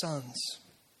Jacob's sons.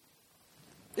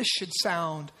 This should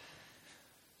sound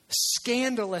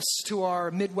scandalous to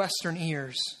our Midwestern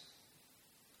ears.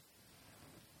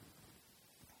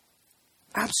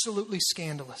 Absolutely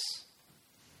scandalous.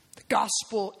 The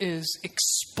gospel is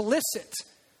explicit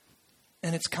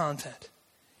in its content.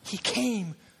 He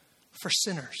came for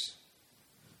sinners.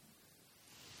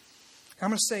 I'm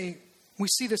going to say we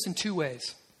see this in two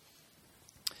ways.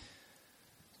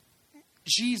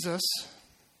 Jesus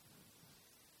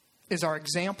is our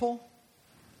example.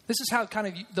 This is how kind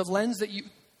of the lens that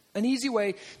an easy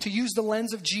way to use the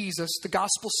lens of Jesus, the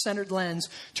gospel-centered lens,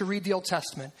 to read the Old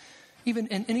Testament. Even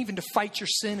to fight your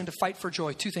sin and to fight for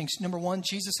joy. Two things. Number one,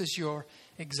 Jesus is your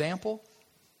example.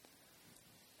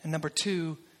 And number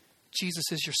two,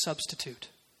 Jesus is your substitute.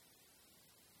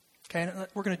 Okay, and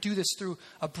we're going to do this through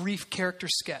a brief character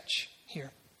sketch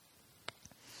here.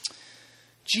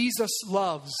 Jesus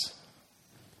loves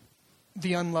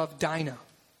the unloved Dinah.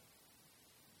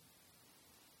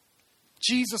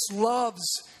 Jesus loves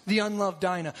the unloved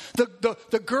Dinah.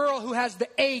 The girl who has the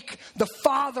ache, the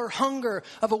father hunger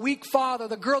of a weak father,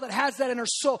 the girl that has that in her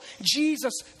soul.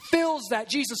 Jesus fills that.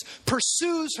 Jesus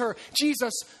pursues her.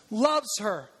 Jesus loves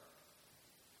her.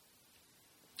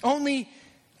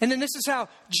 And then this is how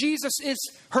Jesus is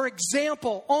her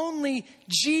example. Only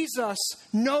Jesus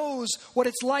knows what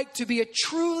it's like to be a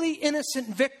truly innocent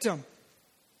victim.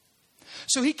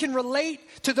 So He can relate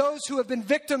to those who have been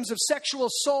victims of sexual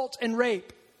assault and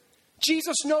rape.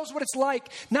 Jesus knows what it's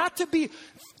like not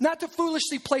to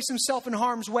foolishly place Himself in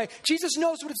harm's way. Jesus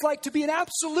knows what it's like to be an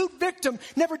absolute victim,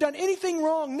 never done anything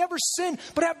wrong, never sinned,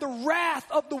 but have the wrath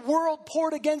of the world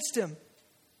poured against Him.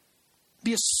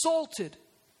 Be assaulted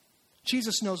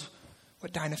Jesus knows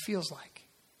what Dinah feels like.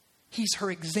 He's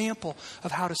her example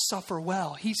of how to suffer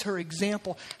well. He's her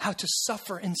example how to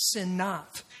suffer and sin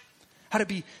not. How to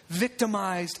be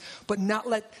victimized, but not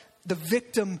let the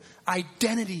victim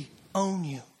identity own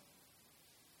you.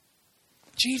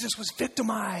 Jesus was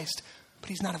victimized, but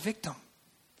he's not a victim.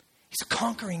 He's a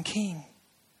conquering king.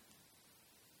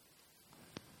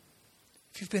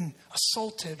 If you've been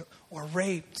assaulted or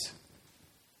raped,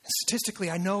 and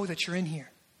statistically I know that you're in here,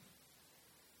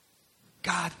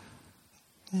 God,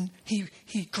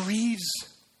 he grieves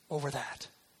over that.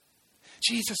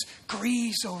 Jesus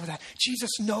grieves over that.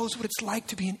 Jesus knows what it's like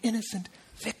to be an innocent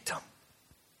victim.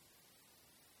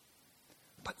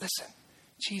 But listen,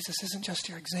 Jesus isn't just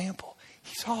your example.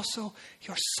 He's also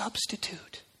your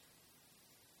substitute.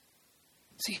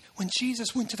 See, when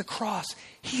Jesus went to the cross,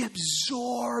 he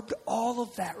absorbed all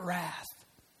of that wrath,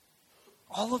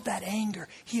 all of that anger.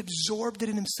 He absorbed it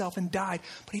in himself and died.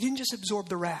 But he didn't just absorb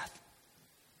the wrath.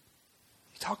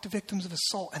 You talk to victims of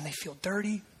assault and they feel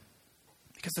dirty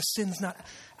because the sin's not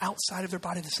outside of their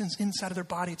body. The sin's inside of their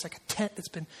body. It's like a tent that's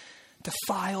been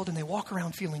defiled, and they walk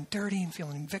around feeling dirty and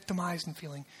feeling victimized and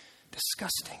feeling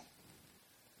disgusting.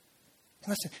 And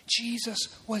listen, Jesus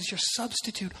was your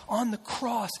substitute on the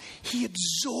cross. He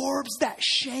absorbs that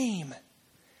shame.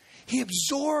 He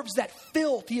absorbs that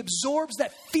filth. He absorbs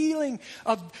that feeling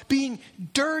of being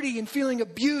dirty and feeling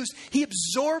abused. He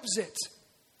absorbs it.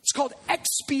 It's called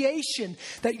expiation.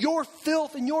 That your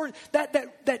filth and your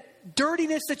that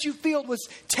dirtiness that you feel was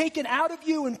taken out of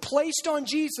you and placed on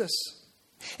Jesus.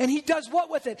 And he does what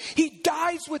with it? He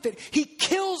dies with it. He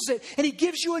kills it. And he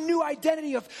gives you a new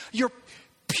identity of you're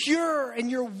pure and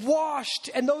you're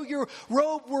washed. And though your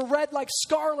robe were red like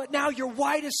scarlet, now you're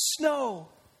white as snow.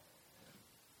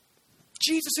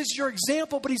 Jesus is your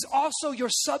example, but he's also your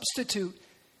substitute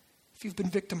if you've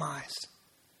been victimized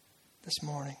this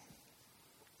morning.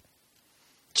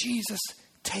 Jesus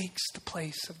takes the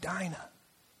place of Dinah.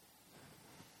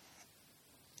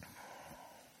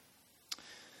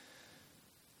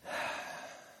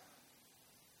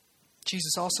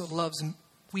 Jesus also loves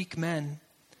weak men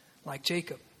like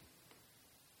Jacob.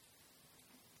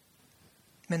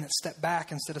 Men that step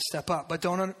back instead of step up. But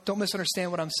don't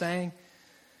misunderstand what I'm saying.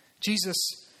 Jesus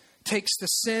takes the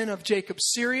sin of Jacob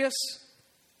serious.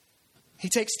 He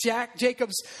takes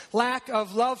Jacob's lack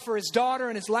of love for his daughter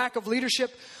and his lack of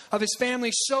leadership of his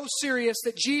family so serious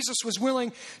that Jesus was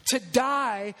willing to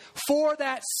die for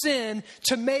that sin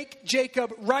to make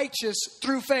Jacob righteous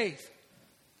through faith.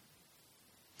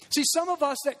 See, some of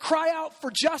us that cry out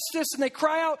for justice and they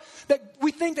cry out that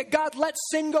we think that God lets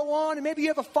sin go on, and maybe you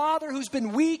have a father who's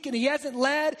been weak and he hasn't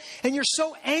led, and you're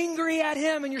so angry at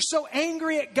him and you're so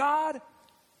angry at God.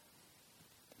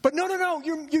 But no,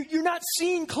 you're not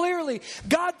seeing clearly.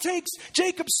 God takes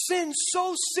Jacob's sin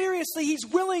so seriously, he's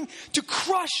willing to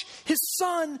crush his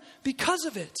son because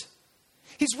of it.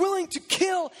 He's willing to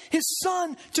kill his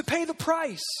son to pay the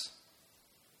price.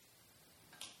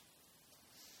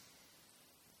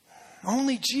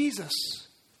 Only Jesus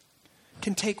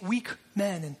can take weak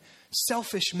men and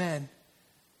selfish men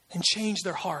and change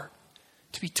their heart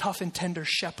to be tough and tender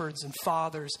shepherds and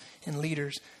fathers and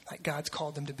leaders like God's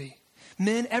called them to be.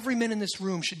 Men, every man in this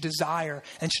room should desire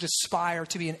and should aspire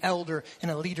to be an elder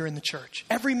and a leader in the church.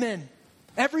 Every man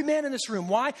in this room.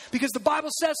 Why? Because the Bible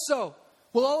says so.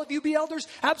 Will all of you be elders?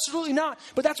 Absolutely not.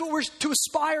 But that's what we're to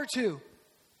aspire to.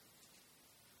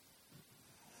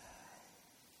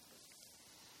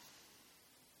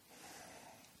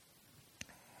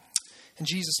 And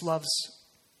Jesus loves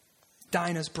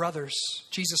Dinah's brothers.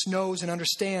 Jesus knows and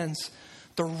understands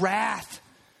the wrath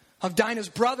of Dinah's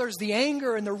brothers, the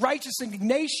anger and the righteous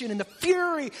indignation and the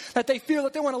fury that they feel,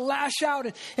 that they want to lash out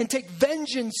and take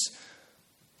vengeance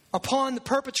upon the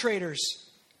perpetrators.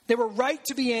 They were right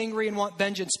to be angry and want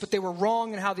vengeance, but they were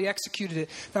wrong in how they executed it.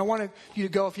 Now I want you to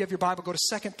go, if you have your Bible, go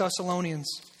to 2 Thessalonians.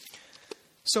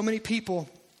 So many people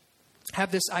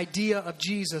have this idea of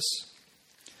Jesus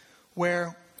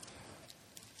where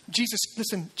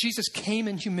Jesus came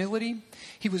in humility.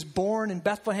 He was born in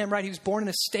Bethlehem, right? He was born in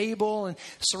a stable and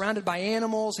surrounded by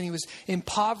animals, and he was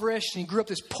impoverished, and he grew up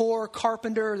this poor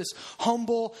carpenter, this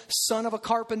humble son of a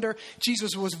carpenter.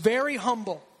 Jesus was very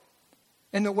humble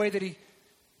in the way that he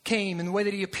came, in the way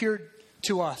that he appeared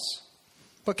to us.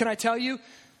 But can I tell you,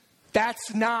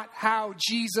 that's not how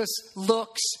Jesus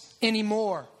looks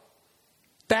anymore.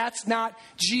 That's not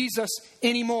Jesus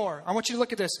anymore. I want you to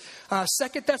look at this.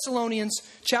 2 Thessalonians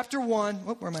chapter 1.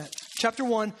 Where am I at? Chapter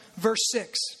 1, verse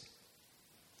 6.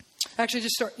 Actually,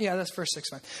 just start. Yeah, that's verse 6.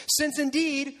 Fine. Since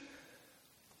indeed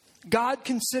God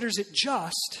considers it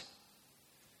just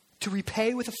to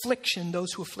repay with affliction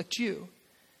those who afflict you,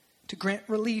 to grant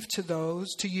relief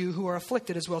to you who are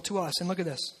afflicted as well to us. And look at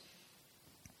this.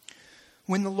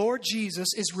 When the Lord Jesus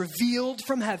is revealed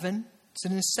from heaven, it's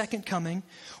in his second coming,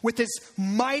 with his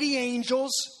mighty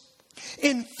angels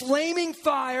in flaming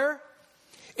fire,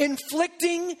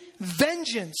 inflicting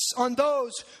vengeance on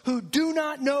those who do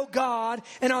not know God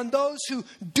and on those who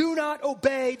do not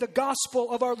obey the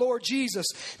gospel of our Lord Jesus.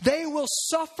 They will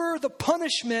suffer the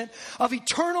punishment of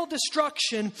eternal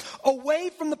destruction away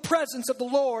from the presence of the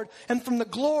Lord and from the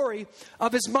glory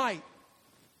of his might.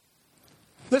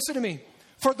 Listen to me.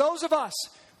 For those of us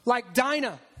like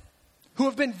Dinah, who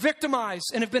have been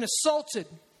victimized and have been assaulted,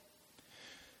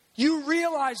 you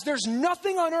realize there's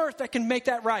nothing on earth that can make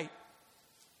that right.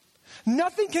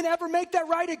 Nothing can ever make that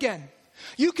right again.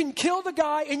 You can kill the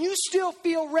guy and you still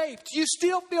feel raped. You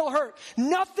still feel hurt.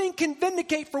 Nothing can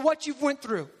vindicate for what you've went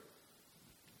through.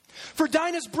 For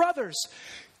Dinah's brothers,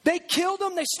 they killed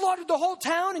them. They slaughtered the whole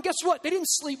town. And guess what? They didn't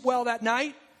sleep well that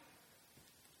night.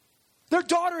 Their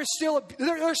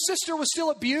their sister was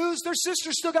still abused. Their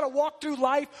sister still got to walk through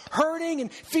life hurting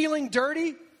and feeling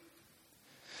dirty.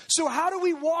 So how do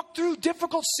we walk through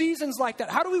difficult seasons like that?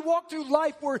 How do we walk through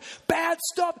life where bad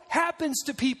stuff happens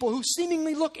to people who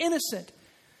seemingly look innocent?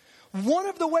 One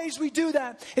of the ways we do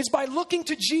that is by looking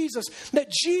to Jesus.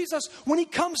 That Jesus, when he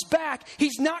comes back,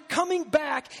 he's not coming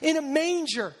back in a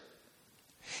manger.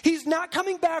 He's not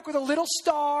coming back with a little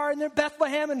star in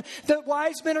Bethlehem and the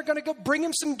wise men are going to go bring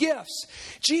him some gifts.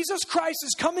 Jesus Christ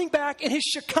is coming back in his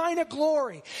Shekinah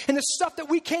glory and the stuff that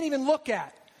we can't even look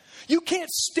at. You can't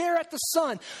stare at the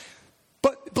sun.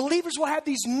 But believers will have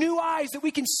these new eyes that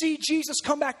we can see Jesus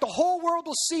come back. The whole world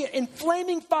will see it in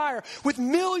flaming fire with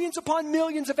millions upon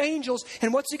millions of angels.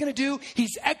 And what's he going to do?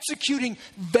 He's executing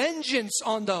vengeance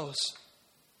on those.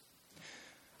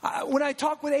 When I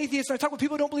talk with atheists, and I talk with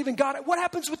people who don't believe in God, what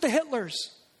happens with the Hitlers?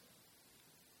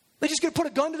 They just going to put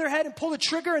a gun to their head and pull the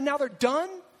trigger and now they're done?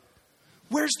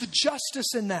 Where's the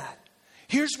justice in that?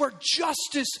 Here's where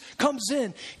justice comes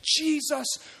in. Jesus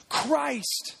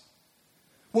Christ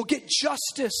will get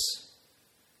justice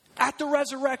at the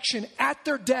resurrection, at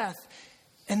their death,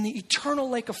 and the eternal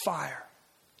lake of fire.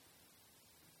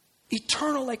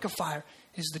 Eternal lake of fire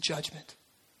is the judgment.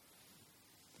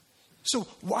 So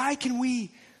why can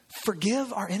we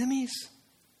forgive our enemies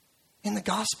in the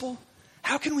gospel?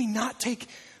 How can we not take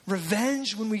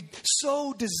revenge when we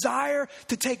so desire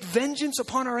to take vengeance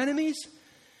upon our enemies?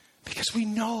 Because we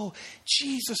know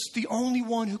Jesus, the only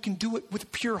one who can do it with a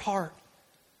pure heart.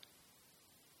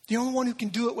 The only one who can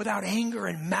do it without anger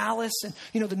and malice and,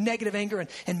 the negative anger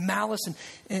and malice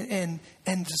and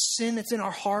the sin that's in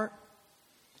our heart.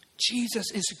 Jesus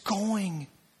is going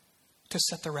to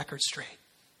set the record straight.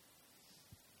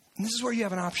 And this is where you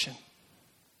have an option.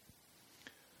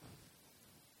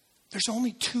 There's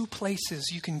only two places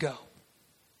you can go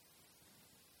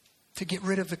to get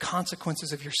rid of the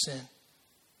consequences of your sin.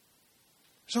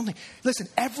 Listen,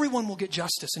 everyone will get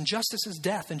justice, and justice is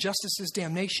death, and justice is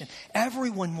damnation.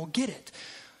 Everyone will get it.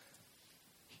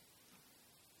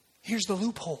 Here's the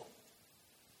loophole.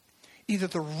 Either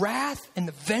the wrath and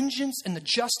the vengeance and the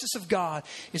justice of God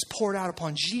is poured out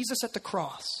upon Jesus at the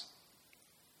cross,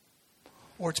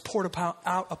 or it's poured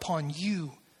out upon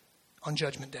you on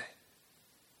Judgment Day.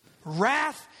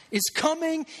 Wrath is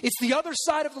coming. It's the other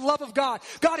side of the love of God.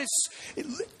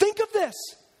 Think of this.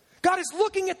 God is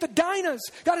looking at the Dinahs.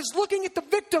 God is looking at the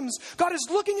victims. God is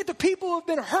looking at the people who have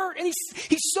been hurt. And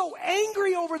he's so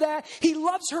angry over that. He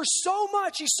loves her so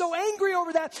much. He's so angry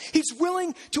over that. He's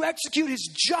willing to execute his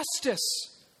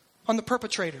justice on the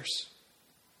perpetrators.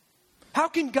 How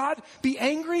can God be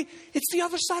angry? It's the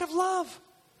other side of love.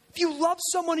 If you love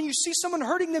someone and you see someone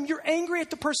hurting them, you're angry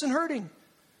at the person hurting.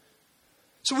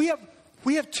 So we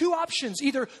have two options.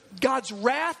 Either God's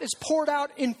wrath is poured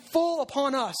out in full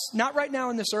upon us, not right now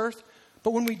on this earth,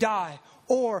 but when we die.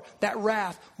 Or that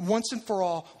wrath, once and for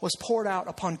all, was poured out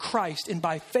upon Christ. And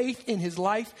by faith in his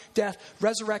life, death,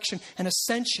 resurrection, and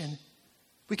ascension,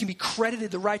 we can be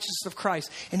credited the righteousness of Christ.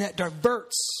 And that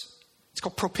diverts, it's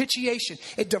called propitiation.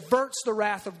 It diverts the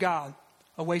wrath of God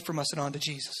away from us and onto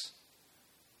Jesus.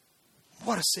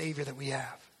 What a Savior that we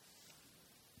have.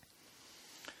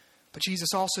 But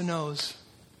Jesus also knows,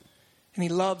 and he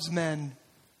loves men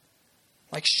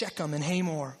like Shechem and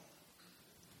Hamor.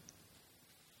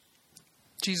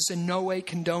 Jesus in no way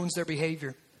condones their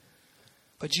behavior.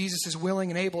 But Jesus is willing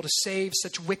and able to save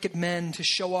such wicked men to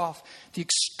show off the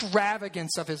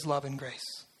extravagance of his love and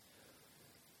grace.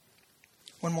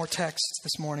 One more text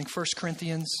this morning, 1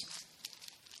 Corinthians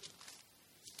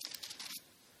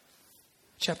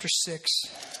chapter 6,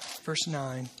 verse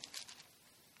 9.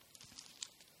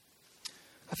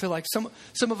 I feel like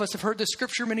some of us have heard this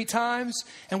scripture many times,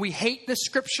 and we hate this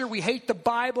scripture. We hate the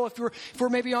Bible. If we're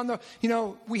maybe on the,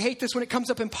 we hate this when it comes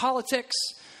up in politics.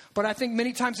 But I think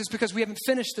many times it's because we haven't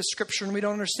finished the scripture and we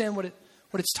don't understand what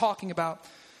it's talking about.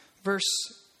 Verse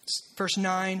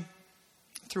 9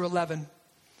 through 11.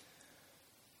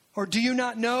 Or do you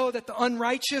not know that the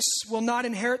unrighteous will not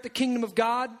inherit the kingdom of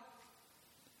God?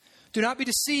 Do not be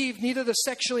deceived, neither the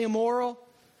sexually immoral,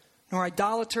 nor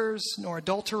idolaters, nor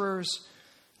adulterers,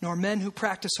 nor men who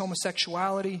practice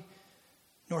homosexuality,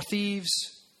 nor thieves,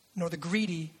 nor the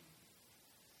greedy,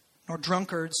 nor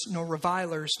drunkards, nor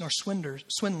revilers, nor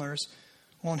swindlers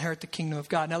will inherit the kingdom of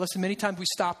God. Now listen, many times we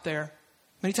stop there.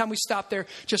 Many times we stop there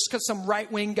just because some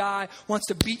right-wing guy wants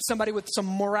to beat somebody with some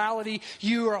morality.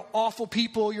 You are awful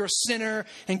people, you're a sinner,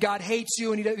 and God hates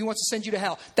you, and he wants to send you to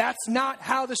hell. That's not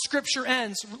how the scripture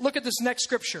ends. Look at this next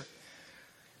scripture.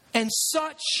 And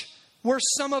such were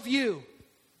some of you.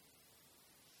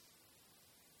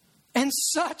 And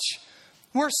such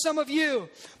were some of you.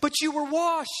 But you were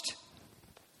washed.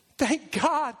 Thank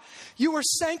God. You were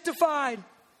sanctified.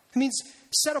 It means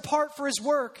set apart for his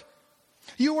work.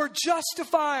 You were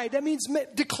justified. That means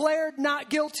declared not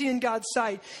guilty in God's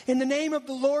sight. In the name of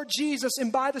the Lord Jesus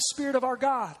and by the Spirit of our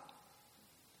God.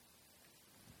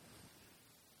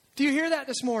 Do you hear that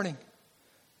this morning?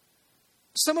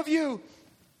 Some of you,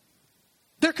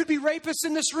 there could be rapists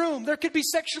in this room. There could be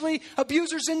sexually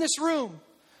abusers in this room.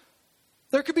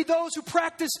 There could be those who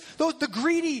practice, the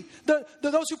greedy,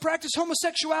 those who practice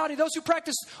homosexuality, those who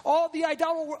practice all the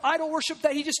idol worship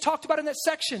that he just talked about in that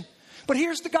section. But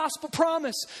here's the gospel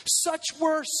promise. Such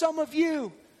were some of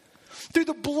you. Through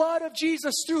the blood of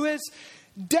Jesus, through his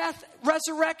death,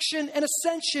 resurrection, and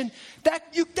ascension,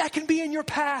 that can be in your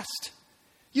past.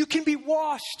 You can be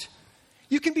washed.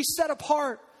 You can be set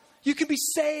apart. You can be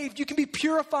saved. You can be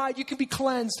purified. You can be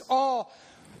cleansed. All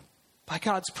by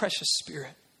God's precious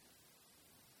Spirit.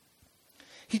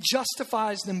 He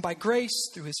justifies them by grace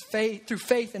through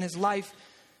faith in his life,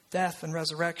 death, and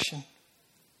resurrection.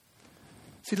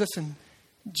 See, listen,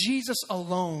 Jesus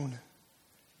alone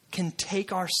can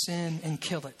take our sin and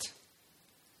kill it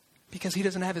because he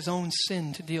doesn't have his own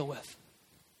sin to deal with.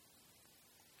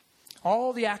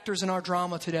 All the actors in our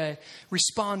drama today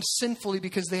respond sinfully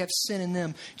because they have sin in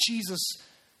them. Jesus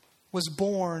was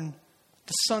born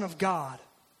the Son of God.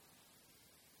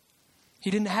 He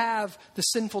didn't have the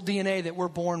sinful DNA that we're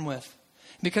born with.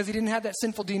 Because he didn't have that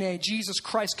sinful DNA, Jesus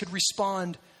Christ could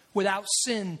respond without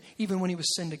sin even when he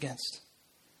was sinned against.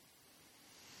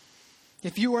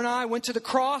 If you and I went to the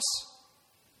cross,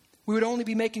 we would only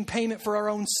be making payment for our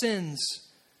own sins.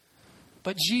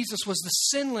 But Jesus was the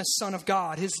sinless Son of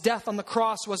God. His death on the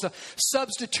cross was a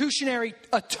substitutionary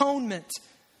atonement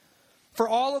for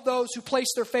all of those who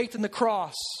place their faith in the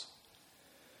cross.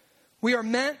 We are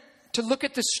meant to look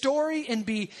at the story and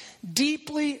be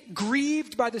deeply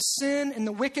grieved by the sin and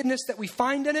the wickedness that we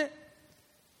find in it.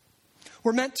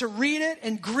 We're meant to read it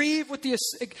and grieve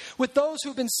with those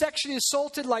who've been sexually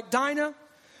assaulted like Dinah.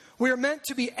 We are meant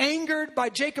to be angered by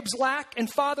Jacob's lack and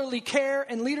fatherly care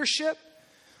and leadership.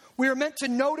 We are meant to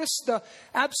notice the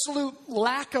absolute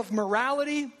lack of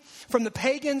morality from the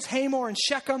pagans, Hamor and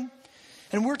Shechem.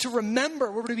 And we're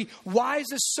to be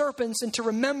wise as serpents and to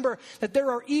remember that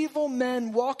there are evil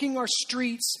men walking our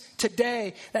streets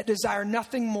today that desire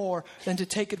nothing more than to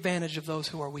take advantage of those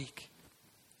who are weak.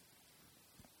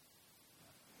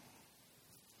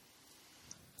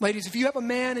 Ladies, if you have a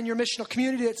man in your missional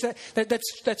community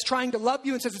that's trying to love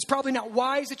you and says it's probably not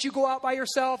wise that you go out by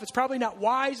yourself, it's probably not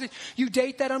wise that you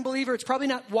date that unbeliever, it's probably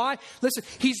not wise. Listen,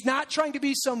 he's not trying to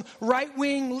be some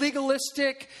right-wing,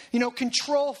 legalistic,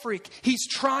 control freak. He's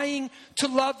trying to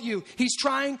love you. He's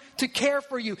trying to care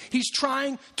for you. He's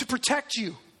trying to protect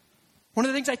you. One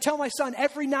of the things I tell my son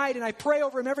every night, and I pray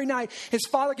over him every night, is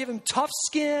Father, give him tough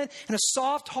skin and a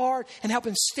soft heart and help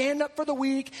him stand up for the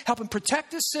weak, help him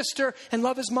protect his sister and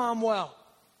love his mom well.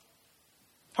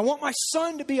 I want my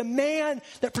son to be a man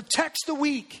that protects the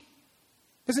weak,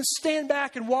 doesn't stand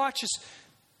back and watch as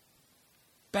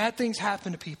bad things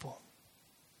happen to people.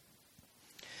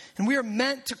 And we are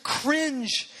meant to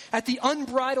cringe at the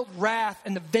unbridled wrath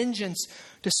and the vengeance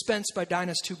dispensed by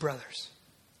Dinah's two brothers.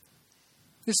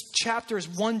 This chapter is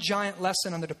one giant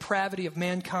lesson on the depravity of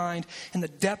mankind and the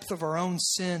depth of our own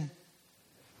sin.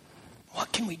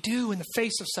 What can we do in the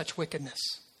face of such wickedness?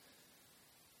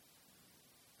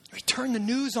 We turn the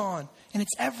news on and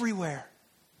it's everywhere.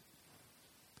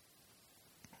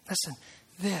 Listen,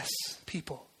 this,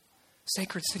 people,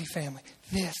 Sacred City family,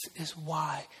 this is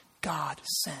why God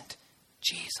sent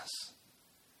Jesus.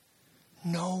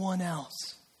 No one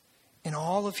else in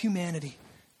all of humanity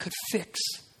could fix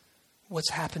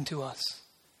what's happened to us.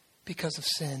 because of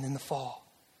sin and the fall.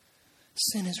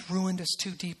 Sin has ruined us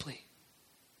too deeply.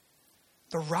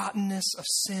 The rottenness of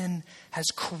sin has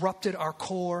corrupted our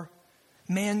core.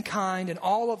 Mankind and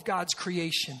all of God's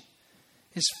creation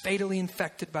is fatally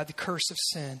infected by the curse of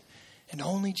sin. And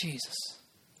only Jesus,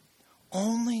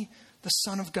 only the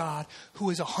Son of God, who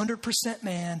is 100%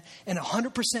 man and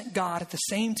 100% God at the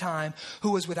same time,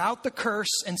 who was without the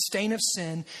curse and stain of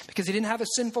sin because he didn't have a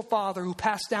sinful father who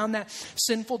passed down that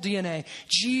sinful DNA.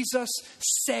 Jesus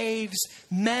saves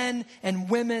men and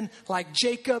women like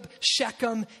Jacob,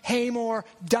 Shechem, Hamor,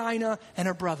 Dinah, and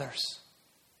her brothers.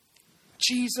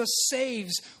 Jesus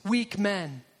saves weak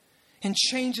men and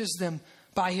changes them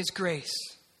by his grace.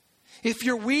 If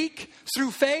you're weak through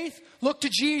faith, look to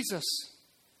Jesus.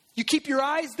 You keep your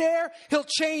eyes there, he'll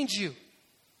change you.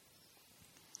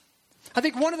 I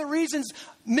think one of the reasons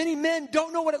many men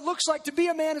don't know what it looks like to be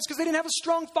a man is because they didn't have a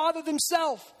strong father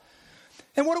themselves.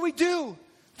 And what do?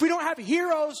 If we don't have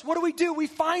heroes, what do? We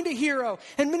find a hero.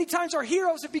 And many times our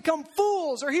heroes have become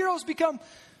fools. Our heroes become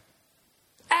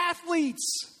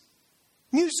athletes,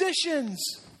 musicians,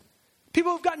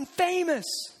 people who've gotten famous.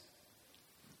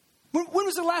 When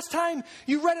was the last time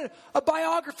you read a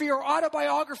biography or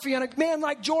autobiography on a man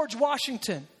like George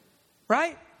Washington?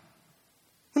 Right?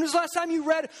 When was the last time you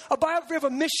read a biography of a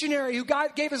missionary who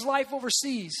gave his life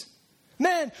overseas?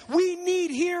 Men, we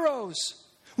need heroes.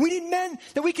 We need men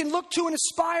that we can look to and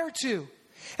aspire to.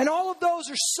 And all of those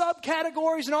are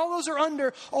subcategories and all those are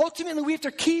under. Ultimately, we have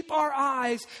to keep our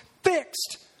eyes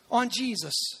fixed on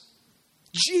Jesus.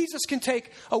 Jesus can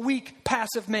take a weak,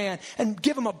 passive man and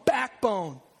give him a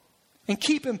backbone. And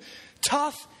keep him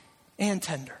tough and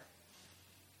tender.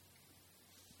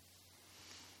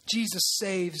 Jesus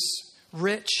saves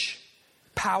rich,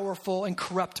 powerful, and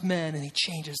corrupt men, and he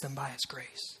changes them by his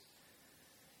grace.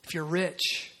 If you're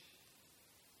rich,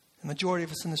 the majority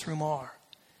of us in this room are.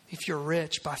 If you're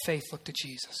rich, by faith, look to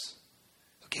Jesus,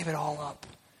 who gave it all up,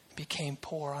 became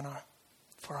poor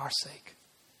for our sake.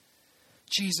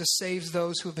 Jesus saves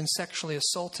those who have been sexually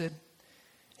assaulted.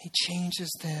 He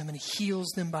changes them and he heals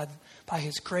them by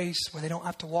his grace where they don't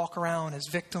have to walk around as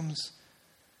victims.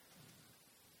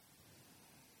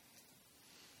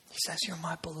 He says, you're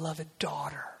my beloved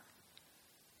daughter.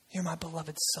 You're my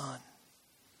beloved son.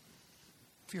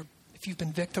 If you've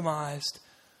been victimized,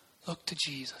 look to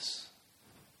Jesus.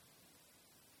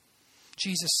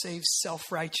 Jesus saves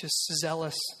self-righteous,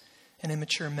 zealous, and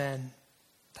immature men.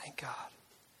 Thank God.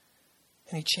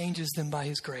 And he changes them by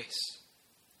his grace.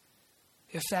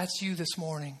 If that's you this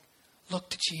morning, look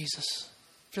to Jesus.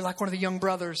 If you're like one of the young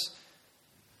brothers,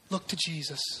 look to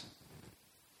Jesus,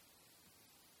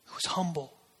 who's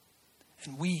humble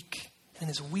and weak, and in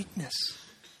his weakness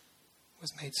was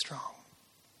made strong.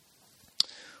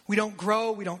 We don't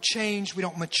grow, we don't change, we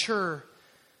don't mature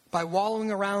by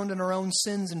wallowing around in our own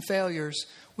sins and failures.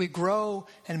 We grow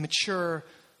and mature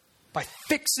by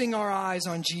fixing our eyes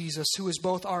on Jesus, who is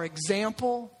both our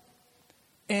example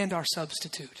and our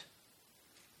substitute.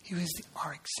 He was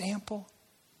our example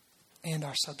and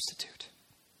our substitute.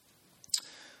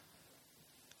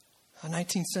 A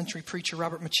 19th century preacher,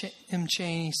 Robert M.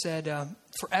 Cheney, said,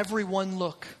 for every one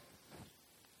look,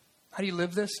 how do you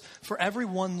live this? For every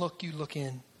one look you look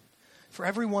in. For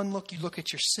every one look you look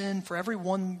at your sin. For every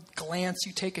one glance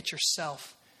you take at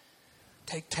yourself,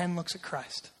 take 10 looks at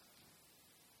Christ.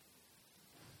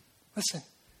 Listen.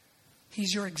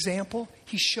 He's your example.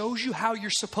 He shows you how you're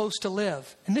supposed to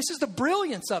live. And this is the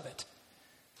brilliance of it.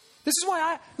 This is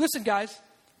why listen guys,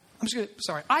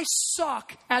 I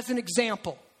suck as an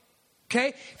example. Okay?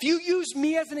 If you use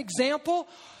me as an example,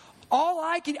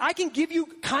 I can give you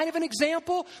kind of an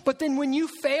example, but then when you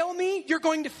fail me, you're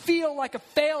going to feel like a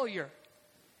failure.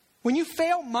 When you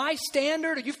fail my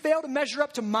standard, or you fail to measure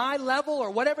up to my level,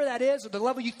 or whatever that is, or the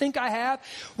level you think I have,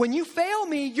 when you fail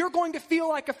me, you're going to feel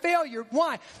like a failure.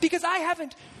 Why? Because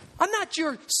I'm not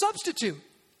your substitute.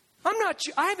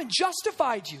 I haven't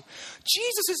justified you.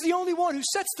 Jesus is the only one who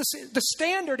sets the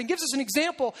standard and gives us an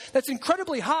example that's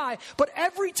incredibly high. But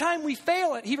every time we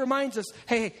fail it, he reminds us,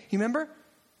 hey, you remember?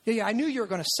 Yeah, I knew you were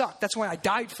going to suck. That's why I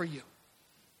died for you.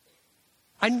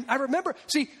 I remember,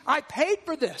 I paid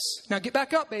for this. Now get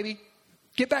back up, baby.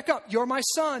 Get back up. You're my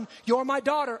son. You're my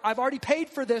daughter. I've already paid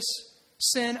for this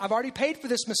sin. I've already paid for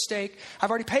this mistake.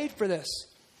 I've already paid for this.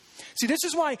 See, this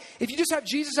is why if you just have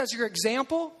Jesus as your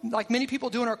example, like many people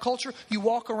do in our culture, you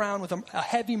walk around with a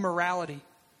heavy morality.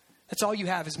 That's all you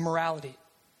have is morality.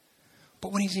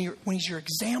 But when he's your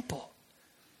example,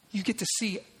 you get to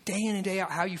see day in and day out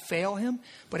how you fail him.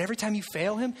 But every time you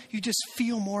fail him, you just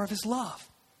feel more of his love.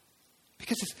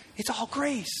 Because it's all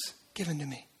grace given to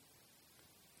me.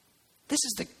 This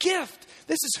is the gift.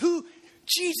 This is who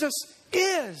Jesus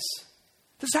is.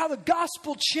 This is how the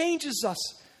gospel changes us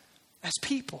as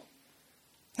people.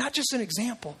 Not just an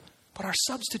example, but our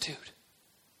substitute.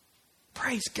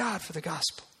 Praise God for the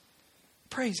gospel.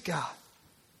 Praise God.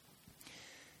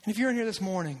 And if you're in here this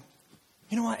morning,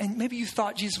 you know what? And maybe you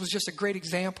thought Jesus was just a great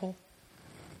example.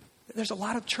 There's a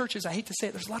lot of churches, I hate to say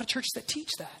it, there's a lot of churches that teach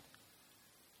that.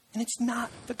 And it's not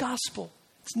the gospel.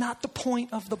 It's not the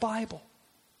point of the Bible.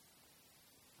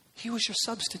 He was your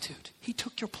substitute. He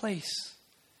took your place.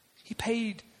 He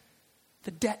paid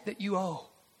the debt that you owe.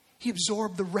 He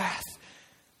absorbed the wrath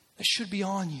that should be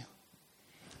on you.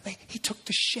 He took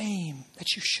the shame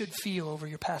that you should feel over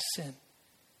your past sin.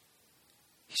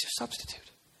 He's your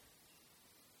substitute.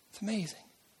 It's amazing.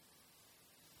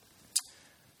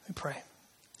 Let me pray.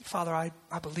 Father,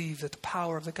 I believe that the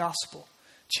power of the gospel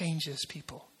changes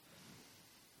people.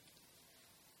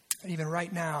 Even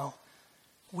right now,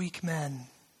 weak men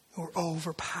who are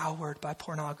overpowered by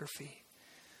pornography,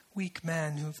 weak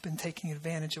men who've been taking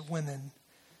advantage of women,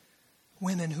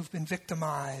 women who've been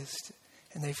victimized,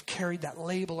 and they've carried that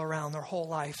label around their whole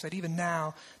life, that even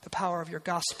now, the power of your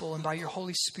gospel and by your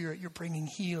Holy Spirit, you're bringing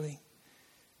healing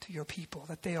to your people,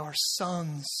 that they are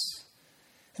sons.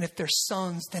 And if they're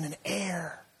sons, then an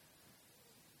heir.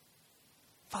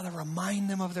 Father, remind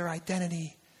them of their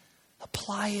identity.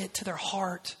 Apply it to their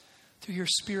heart through your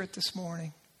Spirit this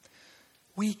morning.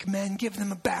 Weak men, give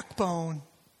them a backbone.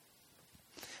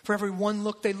 For every one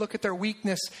look they look at their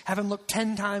weakness, have them look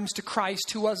 10 times to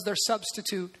Christ, who was their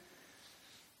substitute.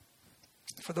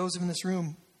 For those in this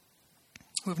room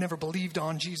who have never believed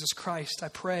on Jesus Christ, I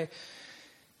pray,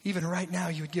 even right now,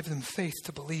 you would give them faith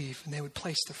to believe, and they would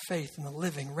place their faith in the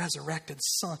living, resurrected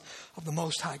Son of the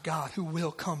Most High God, who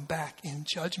will come back in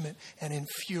judgment and in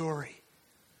fury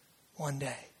one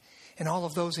day. And all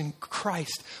of those in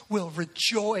Christ will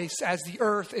rejoice as the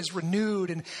earth is renewed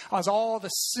and as all the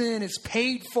sin is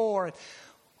paid for and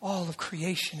all of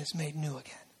creation is made new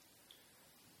again.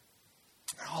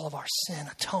 And all of our sin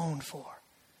atoned for.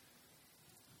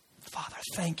 Father,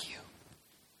 thank you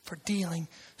for dealing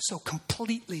so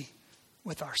completely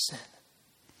with our sin.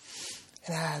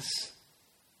 And as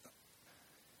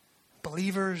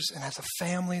believers and as a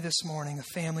family this morning, a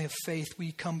family of faith,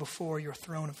 we come before your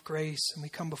throne of grace and we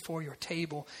come before your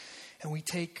table and we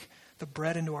take the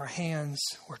bread into our hands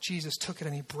where Jesus took it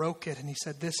and he broke it and he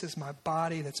said, this is my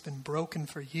body that's been broken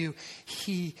for you.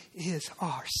 He is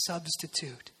our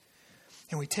substitute.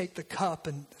 And we take the cup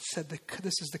and said,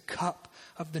 this is the cup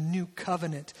of the new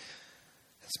covenant.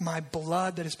 It's my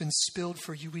blood that has been spilled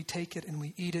for you. We take it and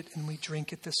we eat it and we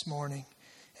drink it this morning.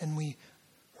 And we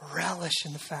relish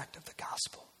in the fact of the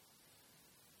gospel.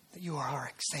 That you are our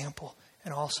example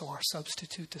and also our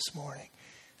substitute this morning.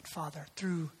 And Father,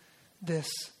 through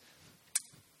this,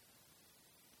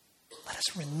 let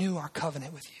us renew our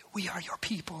covenant with you. We are your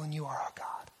people and you are our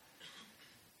God.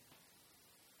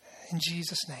 In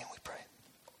Jesus' name we pray.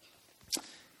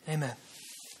 Amen.